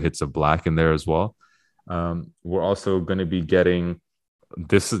 and some hits of black in there as well. We're also going to be getting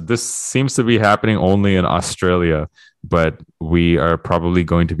this seems to be happening only in Australia, but we are probably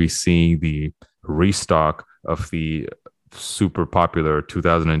going to be seeing the restock of the super popular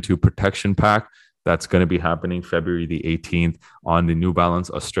 2002 protection pack. That's going to be happening February the 18th on the New Balance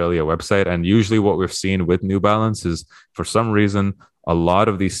Australia website. And usually what we've seen with New Balance is, for some reason, a lot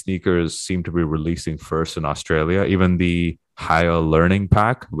of these sneakers seem to be releasing first in Australia. Even the Higher Learning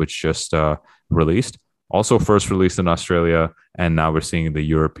pack, which just released, also first released in Australia. And now we're seeing the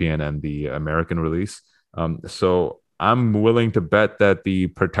European and the American release. So I'm willing to bet that the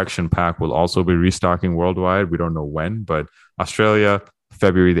protection pack will also be restocking worldwide. We don't know when, but Australia,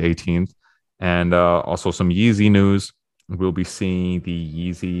 February the 18th. And also some Yeezy news. We'll be seeing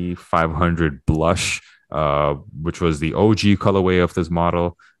the Yeezy 500 Blush, which was the OG colorway of this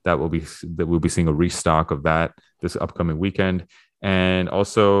model. That we'll be seeing a restock of that this upcoming weekend. And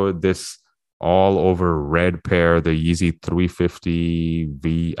also this all over red pair, the Yeezy 350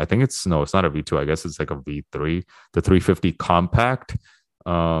 V. I think it's not a V2. I guess it's like a V3. The 350 Compact.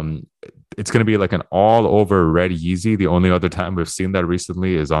 It's going to be like an all over red Yeezy. The only other time we've seen that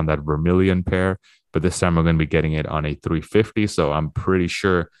recently is on that Vermilion pair, but this time we're going to be getting it on a 350. So I'm pretty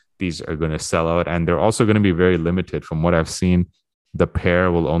sure these are going to sell out, and they're also going to be very limited. From what I've seen, the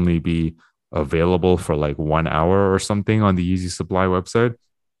pair will only be available for like 1 hour or something on the Yeezy Supply website.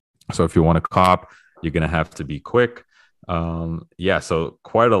 So if you want to cop, you're going to have to be quick. So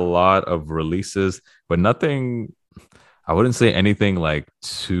quite a lot of releases, but nothing, I wouldn't say anything like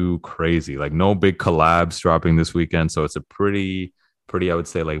too crazy, like no big collabs dropping this weekend. So it's a pretty, I would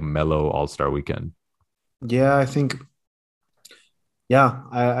say, like mellow all-star weekend. Yeah, I think,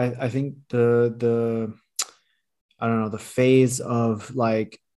 I think the I don't know, the phase of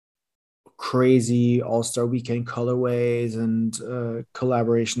like crazy all-star weekend colorways and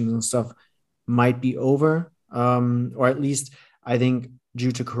collaborations and stuff might be over. Or at least I think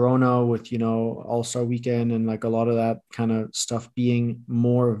due to Corona, with, all-star weekend and like a lot of that kind of stuff being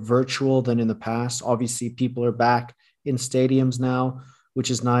more virtual than in the past. Obviously people are back in stadiums now, which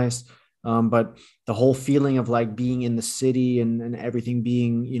is nice. But the whole feeling of like being in the city and everything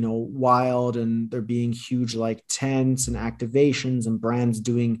being, wild, and there being huge like tents and activations and brands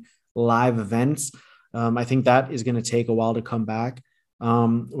doing live events. I think that is going to take a while to come back,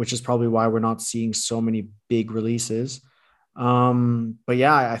 which is probably why we're not seeing so many big releases. But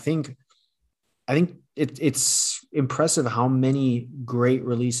yeah, I think it's impressive how many great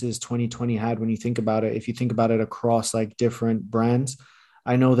releases 2020 had when you think about it. If you think about it across like different brands,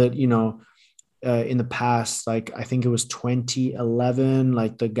 I know that, in the past, like I think it was 2011,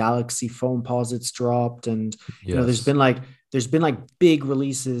 like the Galaxy Foamposites dropped, and there's been like big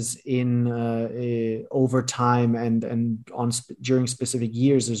releases in over time, and during specific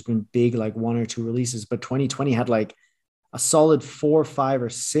years there's been big like 1 or 2 releases, but 2020 had like a solid 4, 5, or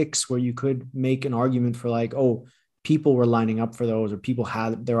 6 where you could make an argument for like, oh, people were lining up for those, or people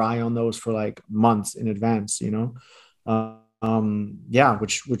had their eye on those for like months in advance, which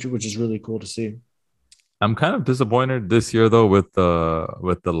is really cool to see. I'm kind of disappointed this year though with the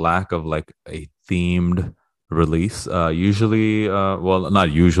lack of like a themed release. Usually,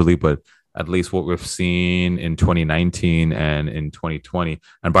 not usually, but at least what we've seen in 2019 and in 2020.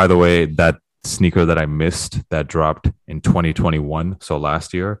 And by the way, that sneaker that I missed that dropped in 2021, so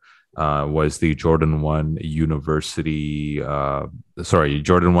last year, was the Jordan 1 Jordan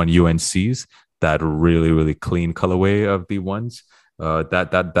 1 UNCs. That really, really clean colorway of the ones.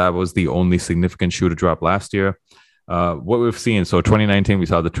 That was the only significant shoe to drop last year. what we've seen. So 2019, we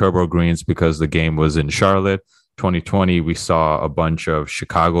saw the turbo greens because the game was in Charlotte. 2020, we saw a bunch of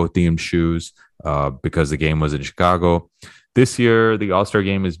Chicago themed shoes because the game was in Chicago. This year, the All-Star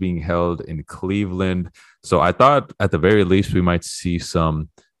game is being held in Cleveland. So I thought at the very least, we might see some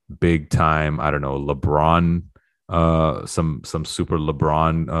big time, I don't know, LeBron, some super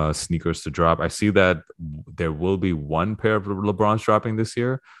LeBron sneakers to drop. I see that there will be one pair of LeBrons dropping this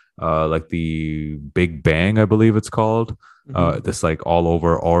year, like the Big Bang, I believe it's called. This like all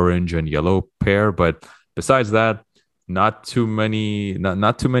over orange and yellow pair. But besides that, not too many,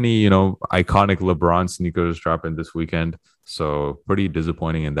 not too many, iconic LeBron sneakers dropping this weekend. So pretty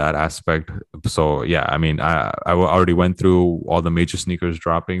disappointing in that aspect. So yeah, I mean, I already went through all the major sneakers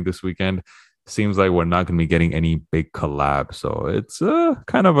dropping this weekend. Seems like we're not going to be getting any big collab. So it's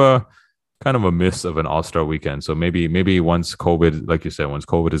kind of a miss of an All-Star weekend. So maybe once COVID, like you said, once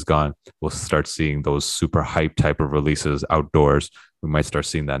COVID is gone, we'll start seeing those super hype type of releases outdoors. We might start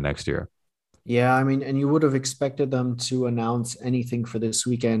seeing that next year. Yeah, I mean, and you would have expected them to announce anything for this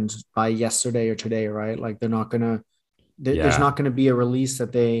weekend by yesterday or today, right? Like they're not gonna. There's not going to be a release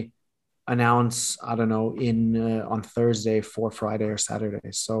that they announce, I don't know, on Thursday for Friday or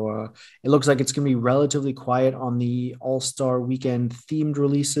Saturday. So it looks like it's going to be relatively quiet on the All-Star weekend themed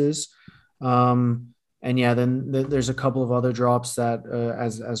releases. And yeah, then there's a couple of other drops that,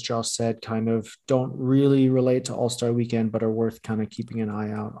 as Josh said, kind of don't really relate to All-Star weekend, but are worth kind of keeping an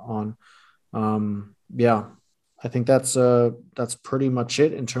eye out on. Yeah, I think that's pretty much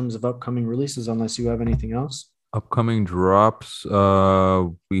it in terms of upcoming releases, unless you have anything else. Upcoming drops,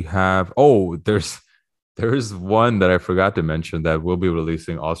 we have there's one that I forgot to mention that will be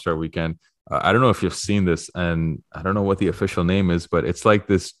releasing All-Star weekend. I don't know if you've seen this, and I don't know what the official name is, but it's like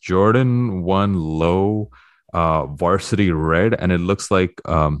this Jordan 1 Low varsity red, and it looks like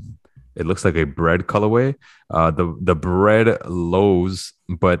a bread colorway. The bread lows,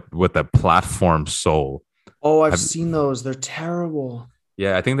 but with a platform sole. Oh, I've seen those. They're terrible.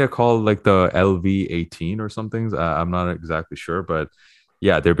 Yeah, I think they're called like the LV18 or something. I'm not exactly sure, but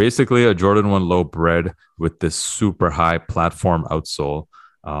yeah, they're basically a Jordan 1 Low bread with this super high platform outsole.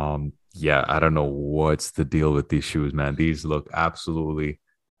 Yeah, I don't know what's the deal with these shoes, man. These look absolutely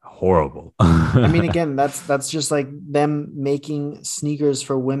horrible. I mean, again, that's just like them making sneakers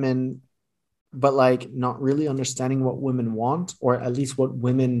for women, but like not really understanding what women want, or at least what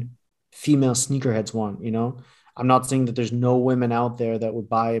female sneakerheads want, I'm not saying that there's no women out there that would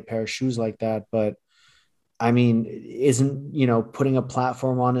buy a pair of shoes like that, but I mean, isn't, putting a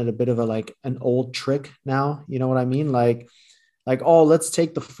platform on it a bit of an old trick now? You know what I mean? Like, oh, let's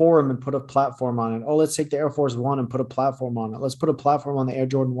take the Forum and put a platform on it. Oh, let's take the Air Force One and put a platform on it. Let's put a platform on the Air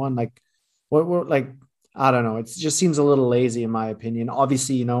Jordan 1. Like, what I don't know. It just seems a little lazy in my opinion.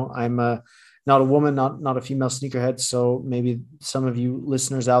 Obviously, I'm not a woman, not a female sneakerhead. So maybe some of you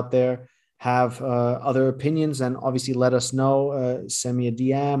listeners out there have other opinions, and obviously let us know, send me a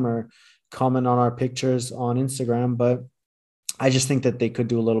DM or comment on our pictures on Instagram. But I just think that they could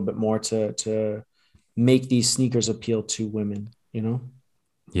do a little bit more to make these sneakers appeal to women,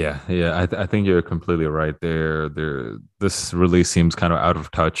 Yeah. I think you're completely right there. This really seems kind of out of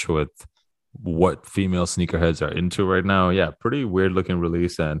touch with what female sneakerheads are into right now. Yeah, pretty weird looking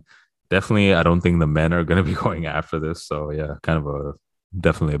release, and definitely I don't think the men are going to be going after this. So yeah, kind of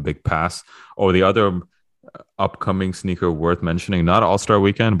definitely a big pass. Or the other upcoming sneaker worth mentioning, not All-Star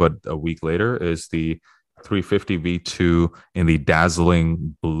weekend, but a week later, is the 350 V2 in the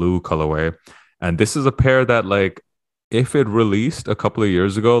dazzling blue colorway. And this is a pair that, like, if it released a couple of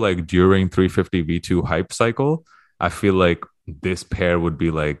years ago, like during 350 V2 hype cycle, I feel like this pair would be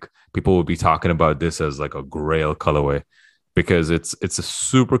like, people would be talking about this as like a grail colorway, because it's a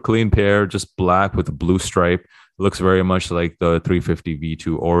super clean pair, just black with a blue stripe. Looks very much like the 350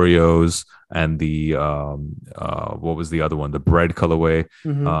 V2 Oreos and the what was the other one? The bread colorway.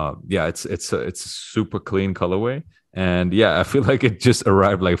 Yeah, it's a super clean colorway, and yeah, I feel like it just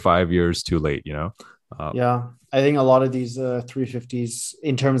arrived like 5 years too late. Yeah, I think a lot of these 350s,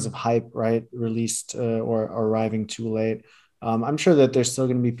 in terms of hype, right, released or arriving too late. I'm sure that there's still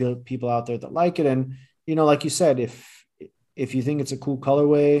going to be people out there that like it, and like you said, if you think it's a cool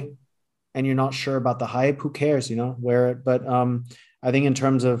colorway and you're not sure about the hype, who cares, wear it. But I think in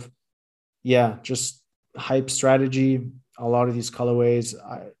terms of, just hype strategy, a lot of these colorways,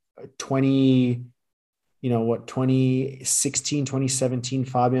 2016, 2017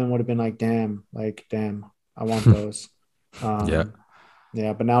 Fabian would have been like, damn, I want those. Yeah,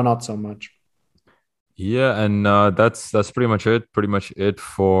 but now not so much. Yeah, and that's pretty much it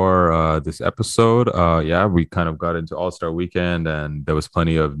for this episode. Yeah, we kind of got into All-Star weekend, and there was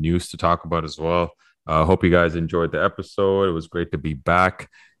plenty of news to talk about as well. Hope you guys enjoyed the episode. It was great to be back.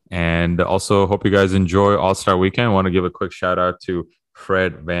 And also hope you guys enjoy All-Star Weekend. I want to give a quick shout out to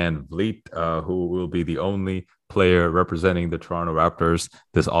Fred VanVleet, who will be the only player representing the Toronto Raptors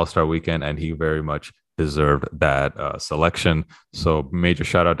this All-Star Weekend, and he very much deserved that selection. So major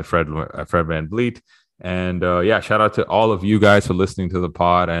shout out to Fred VanVleet. And shout out to all of you guys for listening to the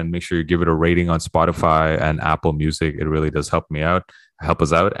pod, and make sure you give it a rating on Spotify and Apple Music. It really does help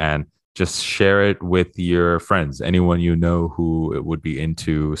us out. And just share it with your friends, anyone you know who would be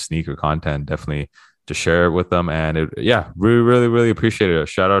into sneaker content. Definitely just share it with them. And really appreciate it. A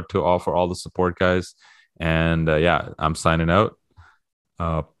shout out to all for all the support, guys. And I'm signing out.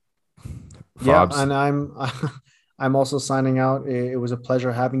 And I'm also signing out. It was a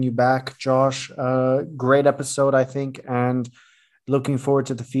pleasure having you back, Josh. Great episode, I think, and looking forward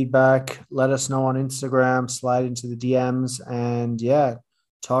to the feedback. Let us know on Instagram, slide into the DMs, and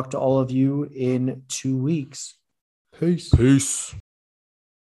talk to all of you in 2 weeks. Peace.